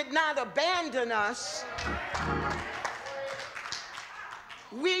did not abandon us.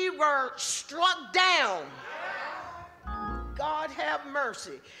 We were struck down. God have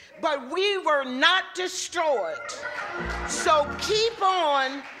mercy. But we were not destroyed. So keep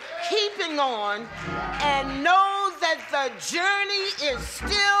on keeping on and know that the journey is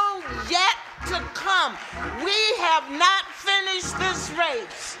still yet to come. We have not finished this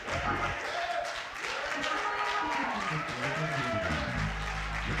race.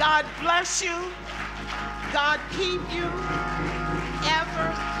 God bless you. God keep you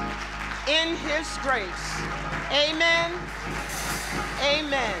ever in his grace. Amen.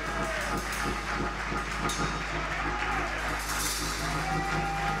 Amen.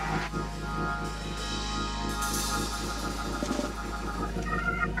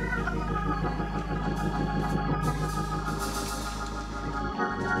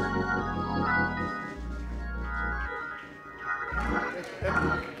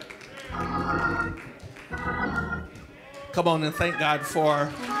 Come on and thank God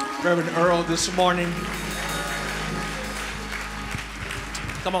for Reverend Earle this morning.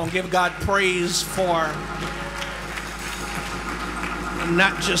 Come on, give God praise for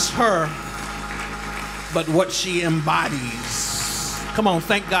not just her, but what she embodies. Come on,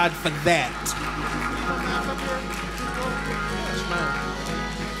 thank God for that.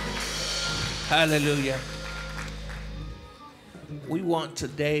 Hallelujah. We want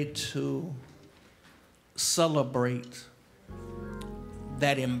today to celebrate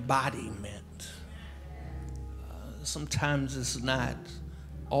that embodiment. Sometimes it's not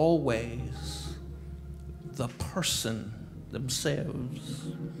always the person themselves.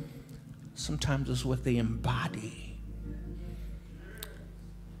 Sometimes it's what they embody.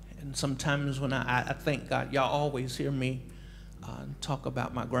 And sometimes when I thank God, y'all always hear me talk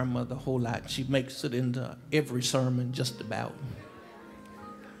about my grandmother a whole lot. She makes it into every sermon just about.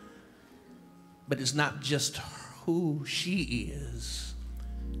 But it's not just who she is,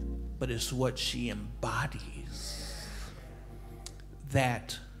 but it's what she embodies.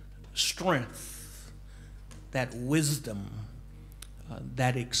 That strength, that wisdom,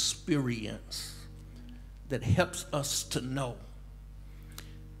 that experience that helps us to know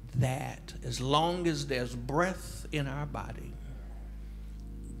that as long as there's breath in our body,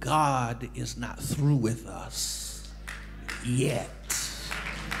 God is not through with us yet.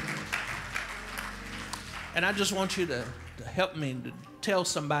 And I just want you to help me to tell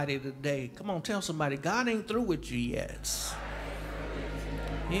somebody today, come on, tell somebody, God ain't through with you yet.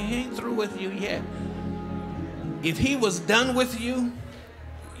 He ain't through with you yet. If he was done with you,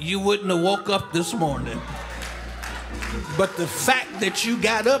 you wouldn't have woke up this morning. But the fact that you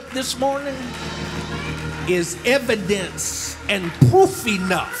got up this morning is evidence and proof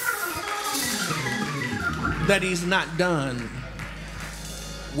enough that he's not done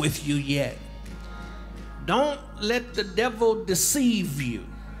with you yet. Don't let the devil deceive you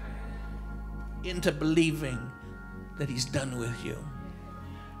into believing that he's done with you.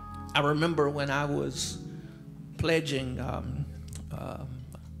 I remember when I was pledging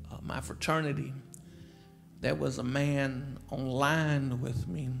my fraternity, there was a man online with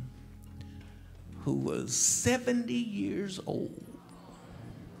me who was 70 years old.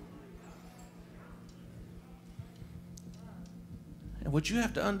 And what you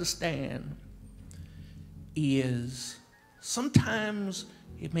have to understand is sometimes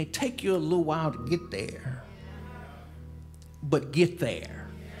it may take you a little while to get there, but get there.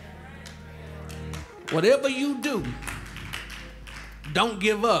 Whatever you do, don't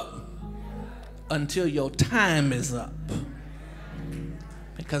give up until your time is up,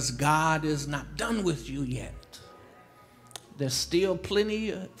 because God is not done with you yet. There's still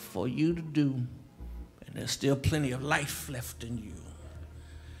plenty for you to do, and there's still plenty of life left in you.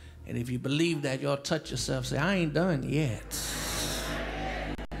 And if you believe that, you'll touch yourself, say, I ain't done yet.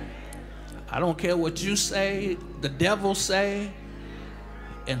 I don't care what you say, the devil say,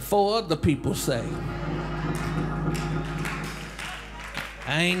 and 4 other people say.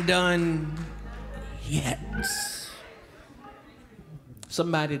 I ain't done yet.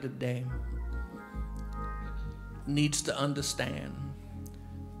 Somebody today needs to understand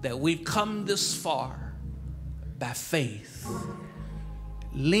that we've come this far by faith,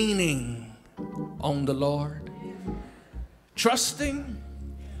 leaning on the Lord, trusting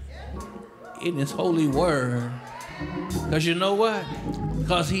in his holy word. Because you know what?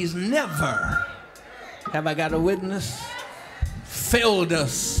 Because he's never, have I got a witness, failed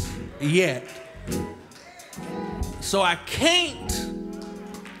us yet. So I can't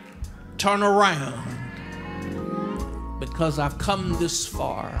turn around because I've come this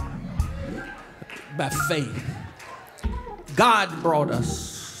far by faith. God brought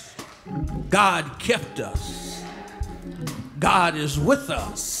us. God kept us. God is with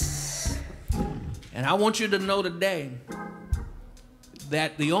us. And I want you to know today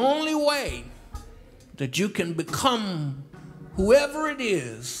that the only way that you can become whoever it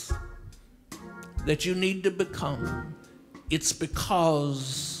is that you need to become, it's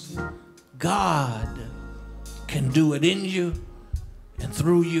because God can do it in you and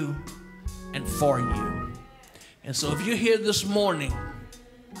through you and for you. And so if you're here this morning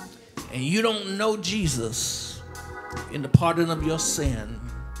and you don't know Jesus in the pardon of your sin,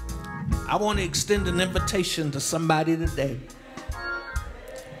 I want to extend an invitation to somebody today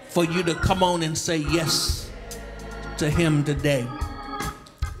for you to come on and say yes to him today.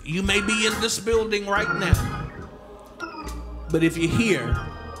 You may be in this building right now, but if you're here,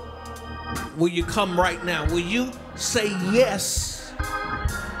 will you come right now? Will you say yes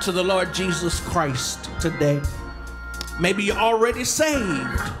to the Lord Jesus Christ today? Maybe you're already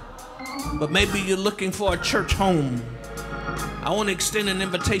saved, but maybe you're looking for a church home I want to extend an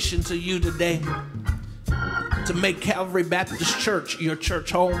invitation to you today to make Calvary Baptist Church your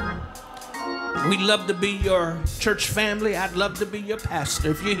church home. We'd love to be your church family. I'd love to be your pastor.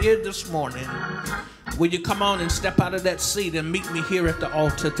 If you're here this morning, will you come on and step out of that seat and meet me here at the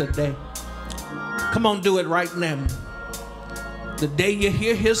altar today? Come on, do it right now. The day you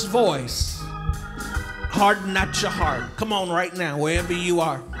hear his voice, harden not your heart. Come on right now, wherever you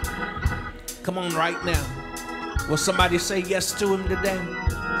are. Come on right now. Will somebody say yes to him today?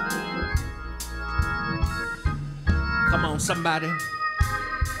 Come on, somebody.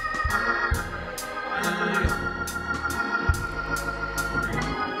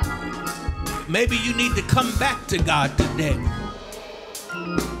 Maybe you need to come back to God today.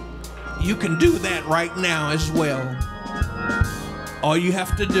 You can do that right now as well. All you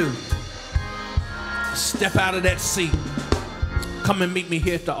have to do, step out of that seat. Come and meet me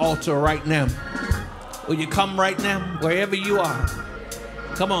here at the altar right now. Will you come right now, wherever you are?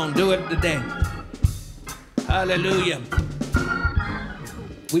 Come on, do it today. Hallelujah.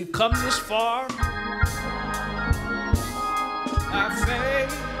 We've come this far by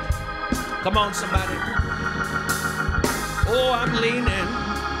faith. Come on, somebody. Oh, I'm leaning.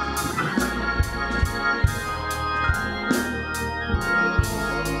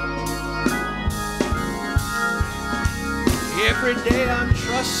 Every day I'm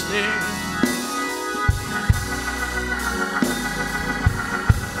trusting.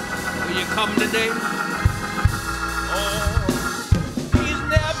 Will you come today? Oh, he's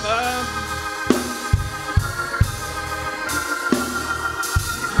never.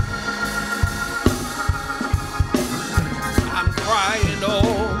 I'm crying,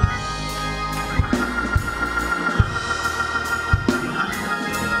 oh.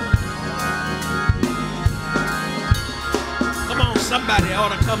 Somebody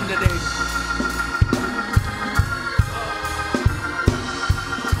ought to come today.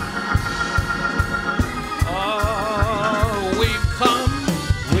 Oh, we've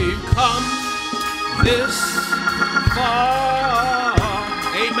come this far.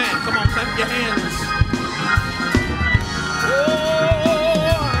 Amen. Come on, clap your hands. Oh,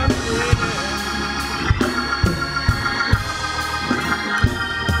 I'm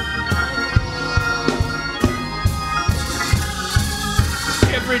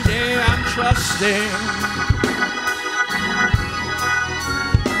every day I'm trusting.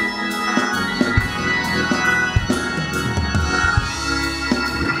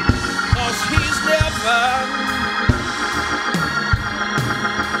 Cause he's never.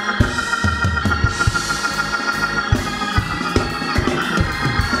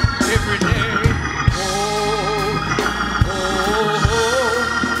 Every day.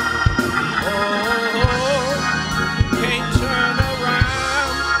 Can't turn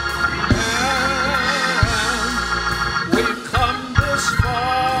around. We've come this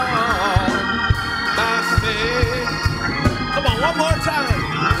far by faith. Come on, one more time.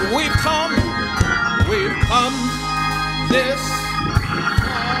 We've come this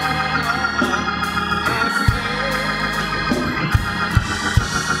far by faith.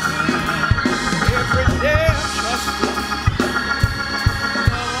 Every day I'm trusting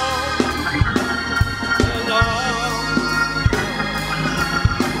the Lord.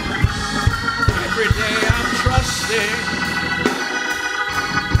 Every day I'm trusting.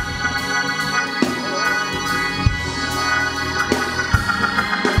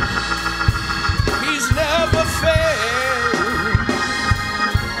 He's never failed.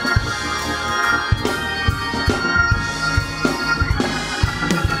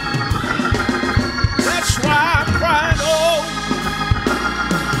 That's why I'm crying, oh.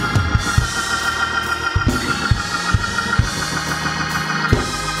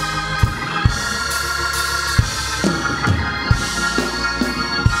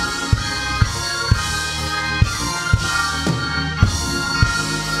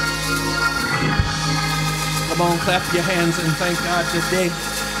 Come on, clap your hands and thank God today.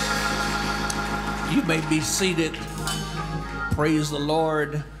 You may be seated. Praise the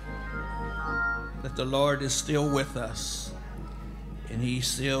Lord that the Lord is still with us and he's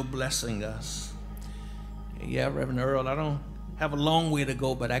still blessing us. Yeah, Reverend Earle, I don't have a long way to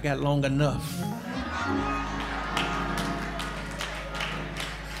go, but I got long enough.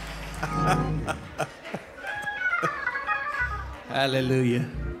 Hallelujah.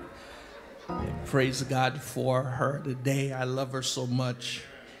 Praise God for her today. I love her so much,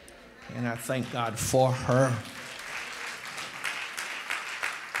 and I thank God for her.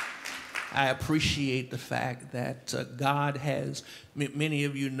 I appreciate the fact that God has, many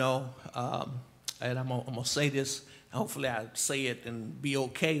of you know, and I'm going to say this, hopefully I say it and be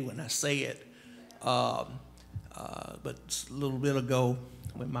okay when I say it. But a little bit ago,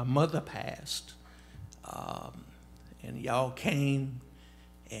 when my mother passed, and y'all came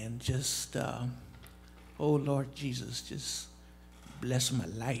and just, oh Lord Jesus, just bless my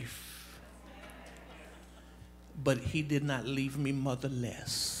life. But he did not leave me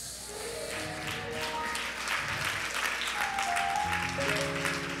motherless.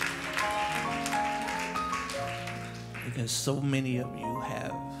 Because so many of you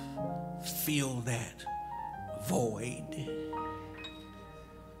have filled that void.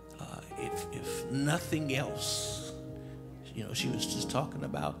 If nothing else, you know, she was just talking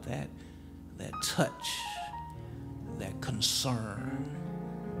about that touch, that concern,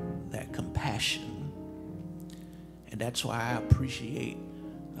 that compassion. And that's why I appreciate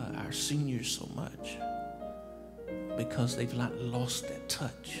our seniors so much, because they've not lost that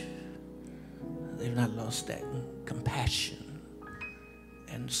touch. They've not lost that compassion.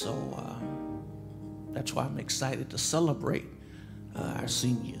 And so that's why I'm excited to celebrate our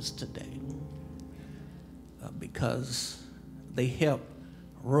seniors today, because they help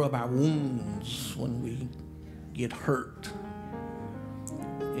rub our wounds when we get hurt.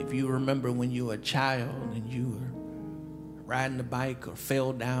 If you remember when you were a child and you were riding the bike or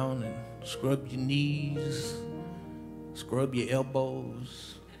fell down and scrubbed your knees, scrub your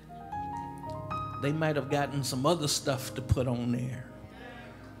elbows, they might have gotten some other stuff to put on there.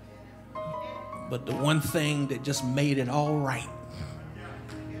 But the one thing that just made it all right,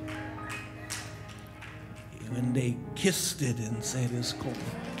 when they kissed it and said it's cool.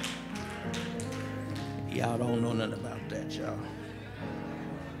 Y'all don't know nothing about that, y'all.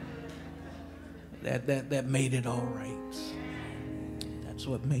 That made it all right. That's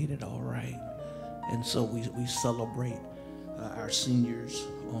what made it all right. And so we celebrate our seniors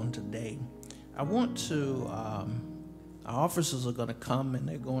on today. I want to, our officers are going to come and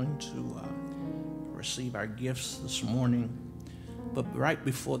they're going to receive our gifts this morning. But right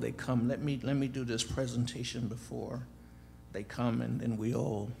before they come, let me do this presentation before they come, and then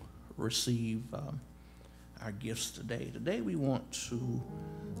we'll receive our gifts today. Today we want to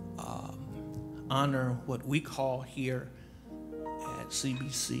honor what we call here at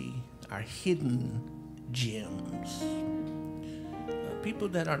CBC our hidden gems. People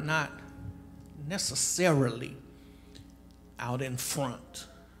that are not necessarily out in front,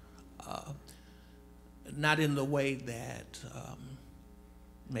 not in the way that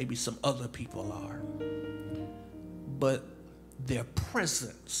maybe some other people are, but their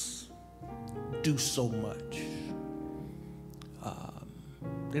presence do so much.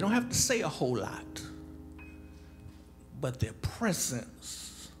 They don't have to say a whole lot, but their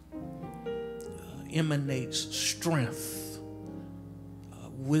presence emanates strength,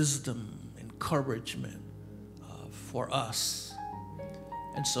 wisdom, encouragement for us.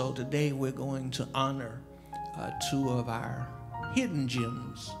 And so today we're going to honor two of our hidden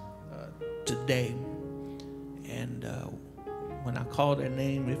gems today. And when I call their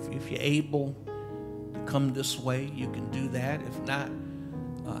name, if you're able to come this way, you can do that. If not,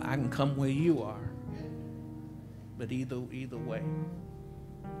 I can come where you are. But either way.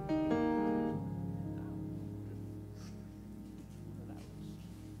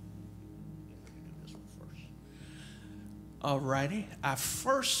 All righty, our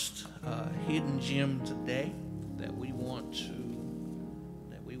first hidden gem today that we want to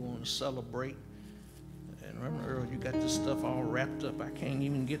celebrate. And remember, Earl, you got this stuff all wrapped up. I can't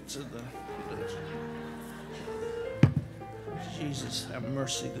even get to the Jesus, have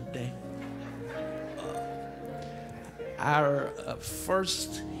mercy today. Our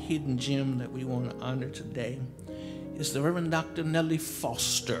first hidden gem that we want to honor today is the Reverend Dr. Nellie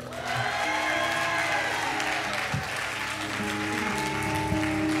Foster.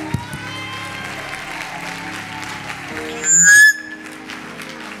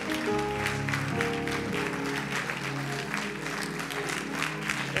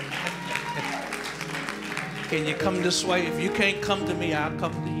 Can you come this way? If you can't come to me, I'll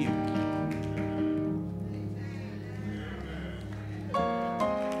come to you.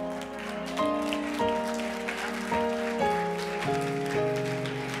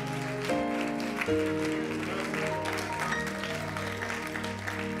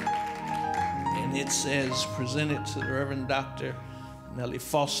 And it says, presented to the Reverend Dr. Nellie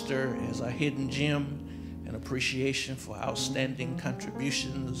Foster as a hidden gem and appreciation for outstanding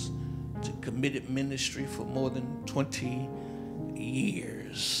contributions to committed ministry for more than 20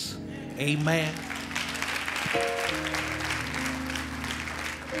 years. Amen.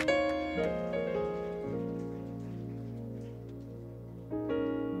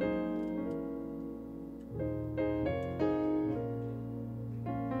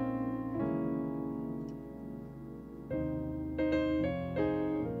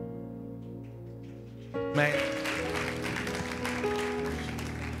 Man.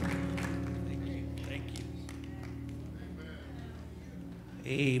 Thank you.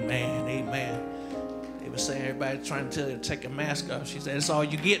 Amen. Amen. They were saying everybody trying to tell you to take your mask off. She said, "That's all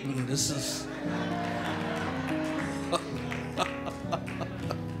you're getting. This is."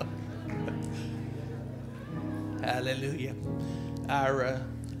 Hallelujah. Our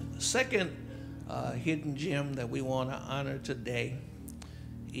second hidden gem that we want to honor today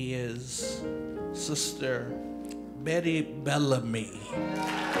is Sister Betty Bellamy.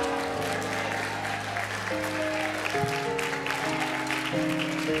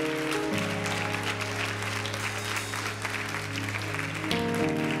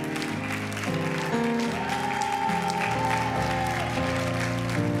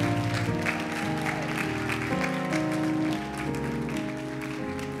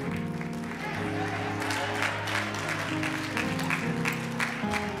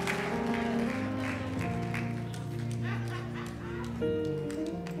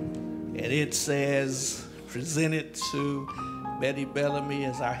 And it says, presented to Betty Bellamy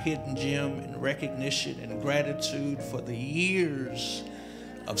as our hidden gem in recognition and gratitude for the years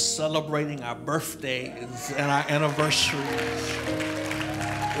of celebrating our birthdays and our anniversaries,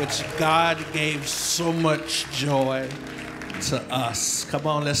 which God gave so much joy to us. Come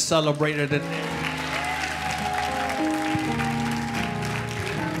on, let's celebrate her today.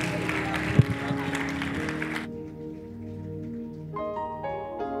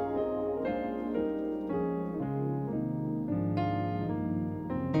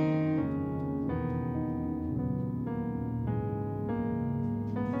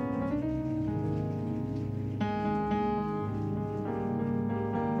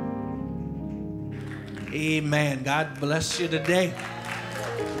 Amen. God bless you today.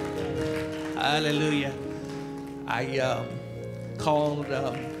 Hallelujah. I called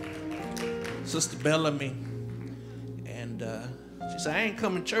Sister Bellamy, and she said, "I ain't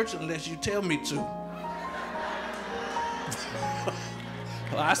coming to church unless you tell me to."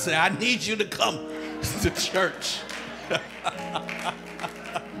 Well, I said, "I need you to come to church."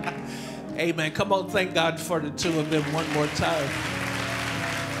 Amen. Come on, thank God for the two of them one more time.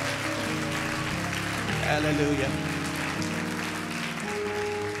 Hallelujah.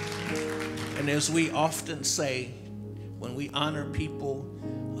 And as we often say, when we honor people,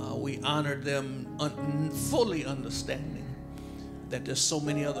 we honor them fully understanding that there's so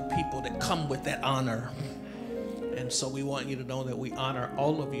many other people that come with that honor. And so we want you to know that we honor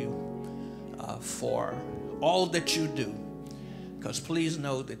all of you for all that you do. Because please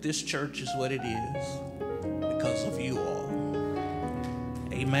know that this church is what it is because of you all.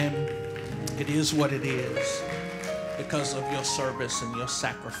 Amen. It is what it is because of your service and your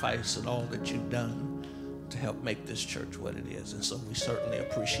sacrifice and all that you've done to help make this church what it is. And so we certainly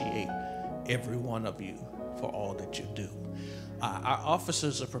appreciate every one of you for all that you do. Our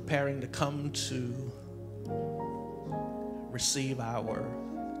officers are preparing to come to receive our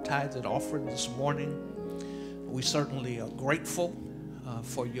tithes and offering this morning. We certainly are grateful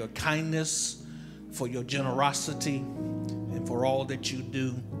for your kindness, for your generosity, and for all that you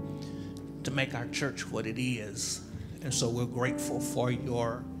do to make our church what it is. And so we're grateful for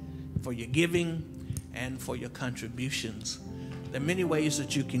your giving and for your contributions. There are many ways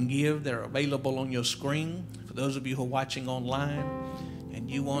that you can give. They're available on your screen. For those of you who are watching online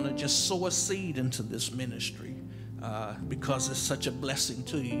and you want to just sow a seed into this ministry because it's such a blessing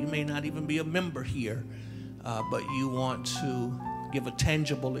to you. You may not even be a member here, but you want to give a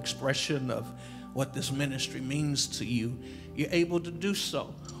tangible expression of what this ministry means to you. You're able to do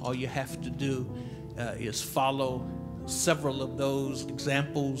so. All you have to do is follow several of those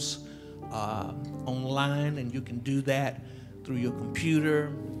examples online, and you can do that through your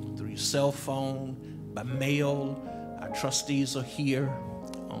computer, through your cell phone, by mail. Our trustees are here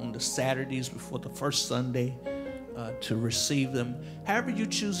on the Saturdays before the first Sunday to receive them. However you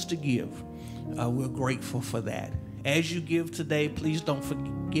choose to give, we're grateful for that. As you give today, please don't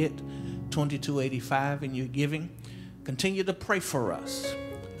forget $22.85 in your giving. Continue to pray for us.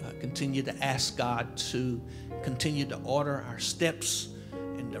 Continue to ask God to continue to order our steps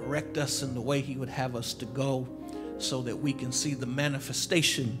and direct us in the way He would have us to go so that we can see the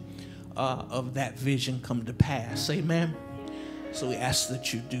manifestation of that vision come to pass. Amen. So we ask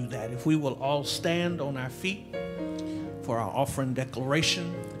that you do that. If we will all stand on our feet for our offering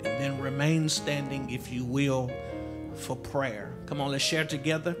declaration, and then remain standing, if you will, for prayer. Come on, let's share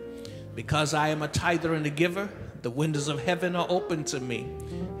together. Because I am a tither and a giver, the windows of heaven are open to me,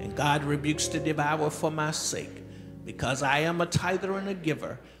 and God rebukes the devourer for my sake. Because I am a tither and a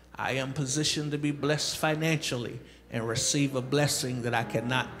giver, I am positioned to be blessed financially, and receive a blessing that I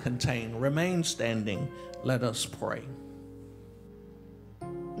cannot contain. Remain standing. Let us pray.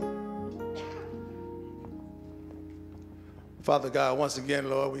 Father God, once again,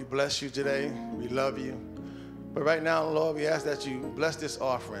 Lord, we bless you today. We love you. But right now, Lord, we ask that you bless this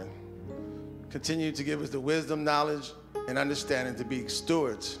offering. Continue to give us the wisdom, knowledge, and understanding to be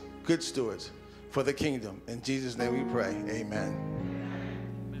stewards, good stewards for the kingdom. In Jesus' name we pray. Amen.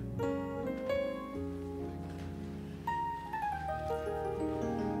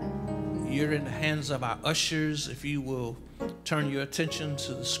 You're in the hands of our ushers. If you will turn your attention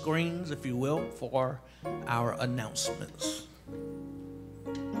to the screens, if you will, for our announcements.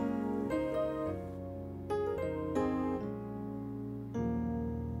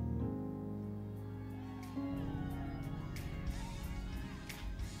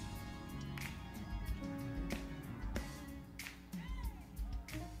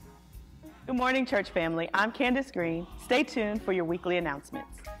 Good morning, church family. I'm Candace Green. Stay tuned for your weekly announcements.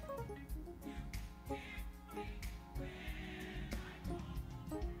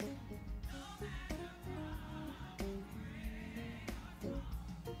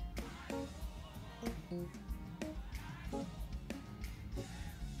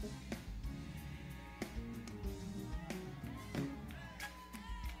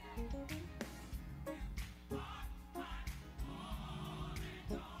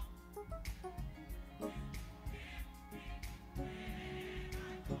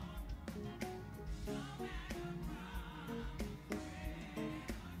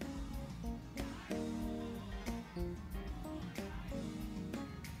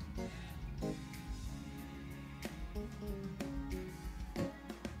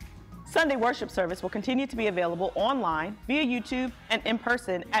 Sunday worship service will continue to be available online, via YouTube, and in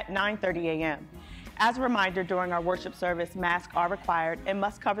person at 9:30 a.m. As a reminder, during our worship service, masks are required and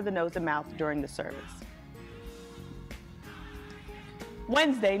must cover the nose and mouth during the service.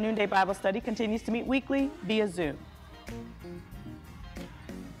 Wednesday, Noonday Bible Study continues to meet weekly via Zoom.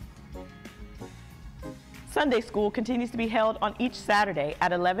 Sunday School continues to be held on each Saturday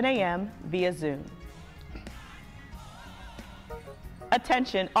at 11 a.m. via Zoom.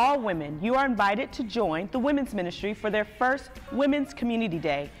 Attention, all women, you are invited to join the Women's Ministry for their first Women's Community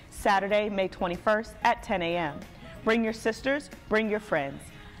Day, Saturday, May 21st at 10 a.m. Bring your sisters, bring your friends.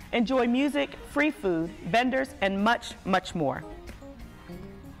 Enjoy music, free food, vendors, and much, much more.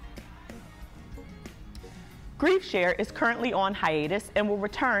 Grief Share is currently on hiatus and will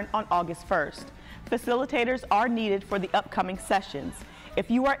return on August 1st. Facilitators are needed for the upcoming sessions. If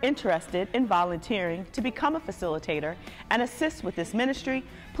you are interested in volunteering to become a facilitator and assist with this ministry,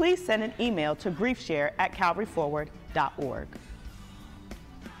 please send an email to griefshare@calvaryforward.org.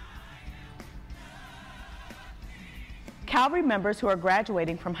 Calvary members who are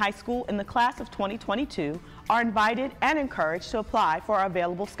graduating from high school in the class of 2022 are invited and encouraged to apply for our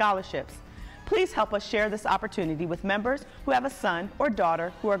available scholarships. Please help us share this opportunity with members who have a son or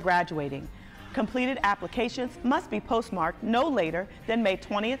daughter who are graduating. Completed applications must be postmarked no later than May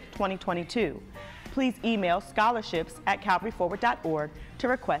 20th, 2022. Please email scholarships@calvaryforward.org to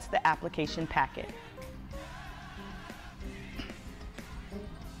request the application packet.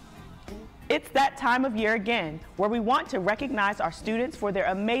 It's that time of year again, where we want to recognize our students for their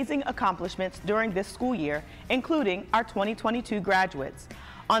amazing accomplishments during this school year, including our 2022 graduates.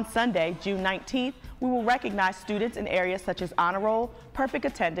 On Sunday, June 19th, we will recognize students in areas such as honor roll, perfect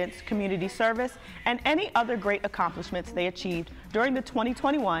attendance, community service, and any other great accomplishments they achieved during the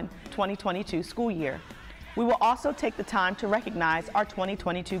 2021-2022 school year. We will also take the time to recognize our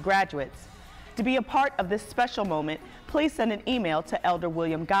 2022 graduates. To be a part of this special moment, please send an email to Elder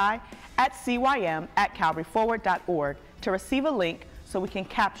William Guy at cym@calvaryforward.org to receive a link so we can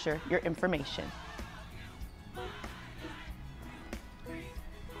capture your information.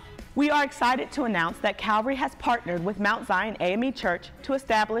 We are excited to announce that Calvary has partnered with Mount Zion AME Church to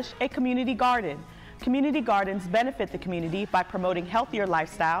establish a community garden. Community gardens benefit the community by promoting healthier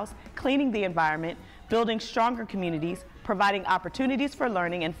lifestyles, cleaning the environment, building stronger communities, providing opportunities for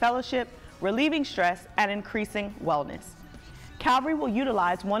learning and fellowship, relieving stress, and increasing wellness. Calvary will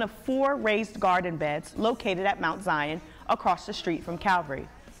utilize one of 4 raised garden beds located at Mount Zion across the street from Calvary.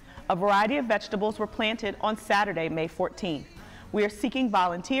 A variety of vegetables were planted on Saturday, May 14th. We are seeking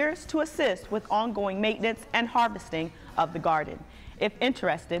volunteers to assist with ongoing maintenance and harvesting of the garden. If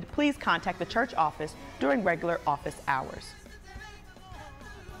interested, please contact the church office during regular office hours.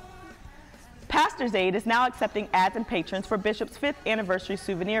 Pastor's Aid is now accepting ads and patrons for Bishop's 5th anniversary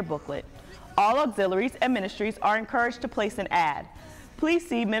souvenir booklet. All auxiliaries and ministries are encouraged to place an ad. Please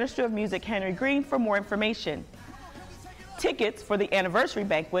see Minister of Music Henry Green for more information. Tickets for the anniversary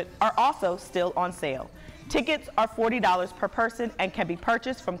banquet are also still on sale. Tickets are $40 per person and can be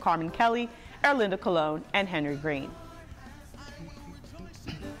purchased from Carmen Kelly, Erlinda Colon, and Henry Green.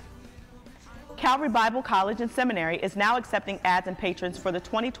 Calvary Bible College and Seminary is now accepting ads and patrons for the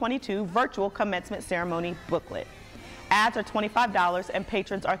 2022 virtual commencement ceremony booklet. Ads are $25 and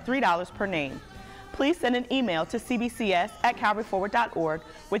patrons are $3 per name. Please send an email to cbcs@calvaryforward.org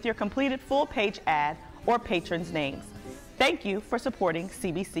with your completed full-page ad or patrons' names. Thank you for supporting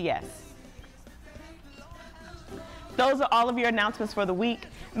CBCS. Those are all of your announcements for the week.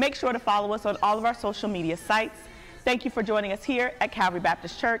 Make sure to follow us on all of our social media sites. Thank you for joining us here at Calvary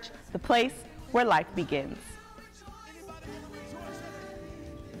Baptist Church, the place where life begins.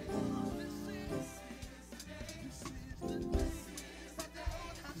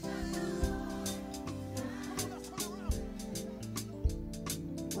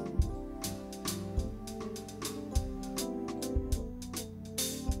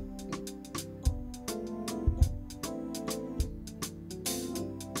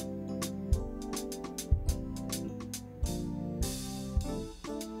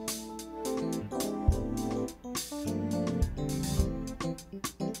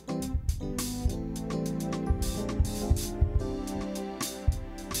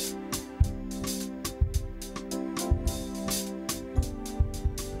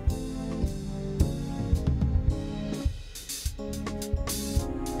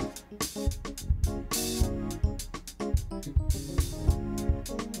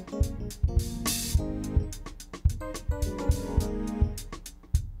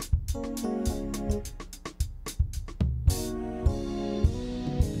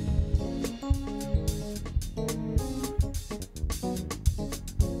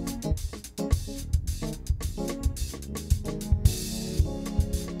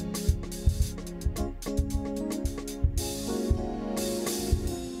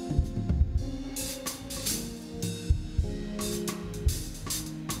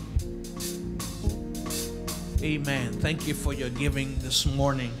 Amen. Thank you for your giving this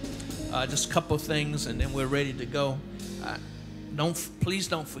morning. Just a couple things, and then we're ready to go. Please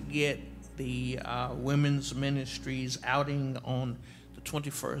don't forget the women's ministries outing on the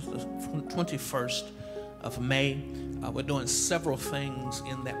 21st of May. We're doing several things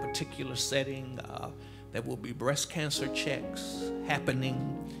in that particular setting. There will be breast cancer checks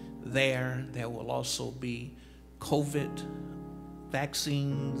happening there. There will also be COVID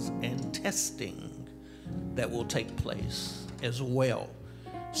vaccines and testing that will take place as well.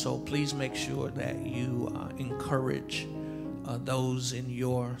 So please make sure that you encourage those in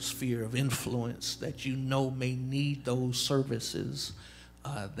your sphere of influence that you know may need those services,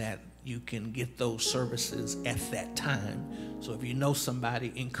 that you can get those services at that time. So if you know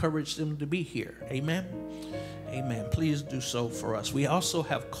somebody, encourage them to be here. Amen? Amen. Please do so for us. We also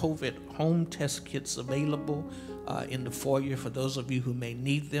have COVID home test kits available in the foyer for those of you who may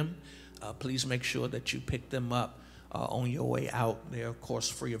need them. Please make sure that you pick them up on your way out. They're, of course,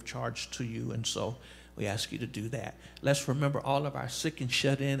 free of charge to you, and so we ask you to do that. Let's remember all of our sick and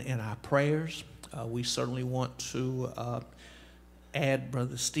shut in our prayers. We certainly want to add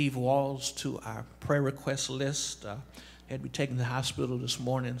Brother Steve Walls to our prayer request list. He had to be taken to the hospital this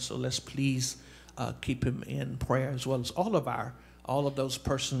morning, so let's please keep him in prayer, as well as all of those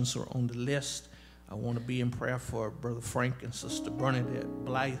persons who are on the list. I want to be in prayer for Brother Frank and Sister Bernadette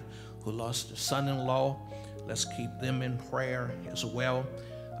Blythe, who lost their son-in-law. Let's keep them in prayer as well.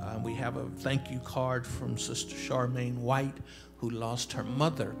 We have a thank you card from Sister Charmaine White, who lost her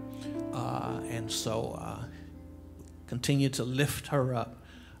mother. And so continue to lift her up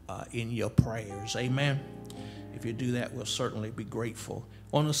in your prayers. Amen. If you do that, we'll certainly be grateful.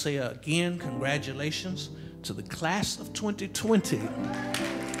 I want to say again, congratulations to the class of 2020.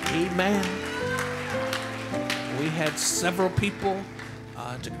 Amen. We had several people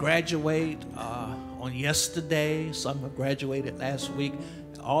to graduate on yesterday. Some have graduated last week.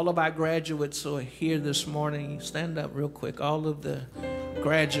 All of our graduates who are here this morning, stand up real quick. All of the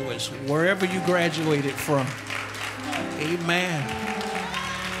graduates, wherever you graduated from. Amen.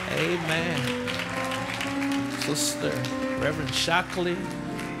 Amen. Sister Reverend Shockley,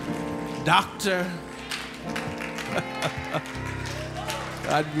 Doctor.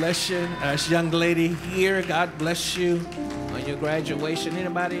 God bless you. This young lady here, God bless you on your graduation.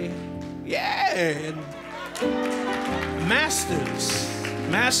 Anybody? Yeah. And masters,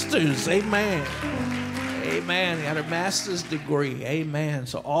 amen. Amen. Got a master's degree, amen.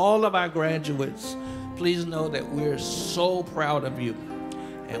 So all of our graduates, please know that we're so proud of you,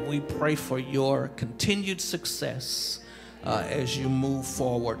 and we pray for your continued success as you move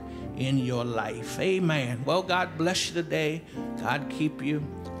forward in your life. Amen. Well, God bless you today. God keep you.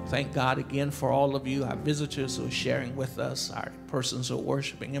 Thank God again for all of you, our visitors who are sharing with us, our persons who are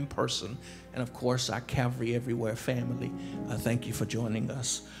worshiping in person, and of course our Calvary Everywhere family. Thank you for joining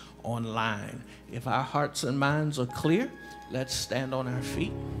us online. If our hearts and minds are clear, let's stand on our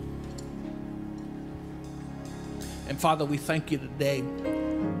feet. And Father, we thank you today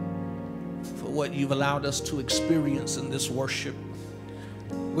for what you've allowed us to experience in this worship.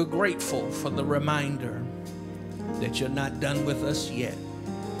 We're grateful for the reminder that you're not done with us yet,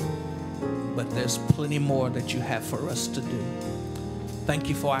 but there's plenty more that you have for us to do. Thank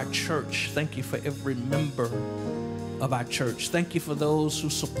you for our church. Thank you for every member of our church. Thank you for those who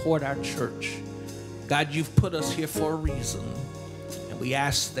support our church. God, you've put us here for a reason, and we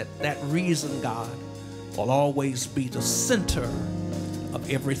ask that that reason, God, will always be the center of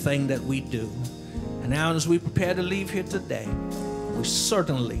everything that we do. And now as we prepare to leave here today, we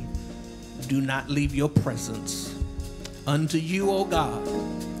certainly do not leave your presence. Unto you, O God,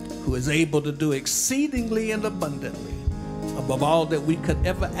 who is able to do exceedingly and abundantly above all that we could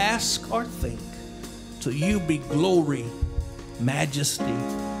ever ask or think. To you be glory, majesty,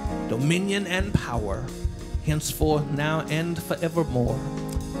 dominion, and power, henceforth, now, and forevermore.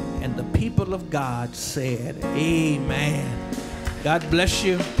 And the people of God said, amen. God bless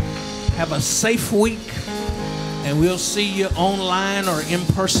you. Have a safe week. And we'll see you online or in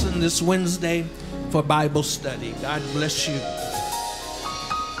person this Wednesday for Bible study. God bless you.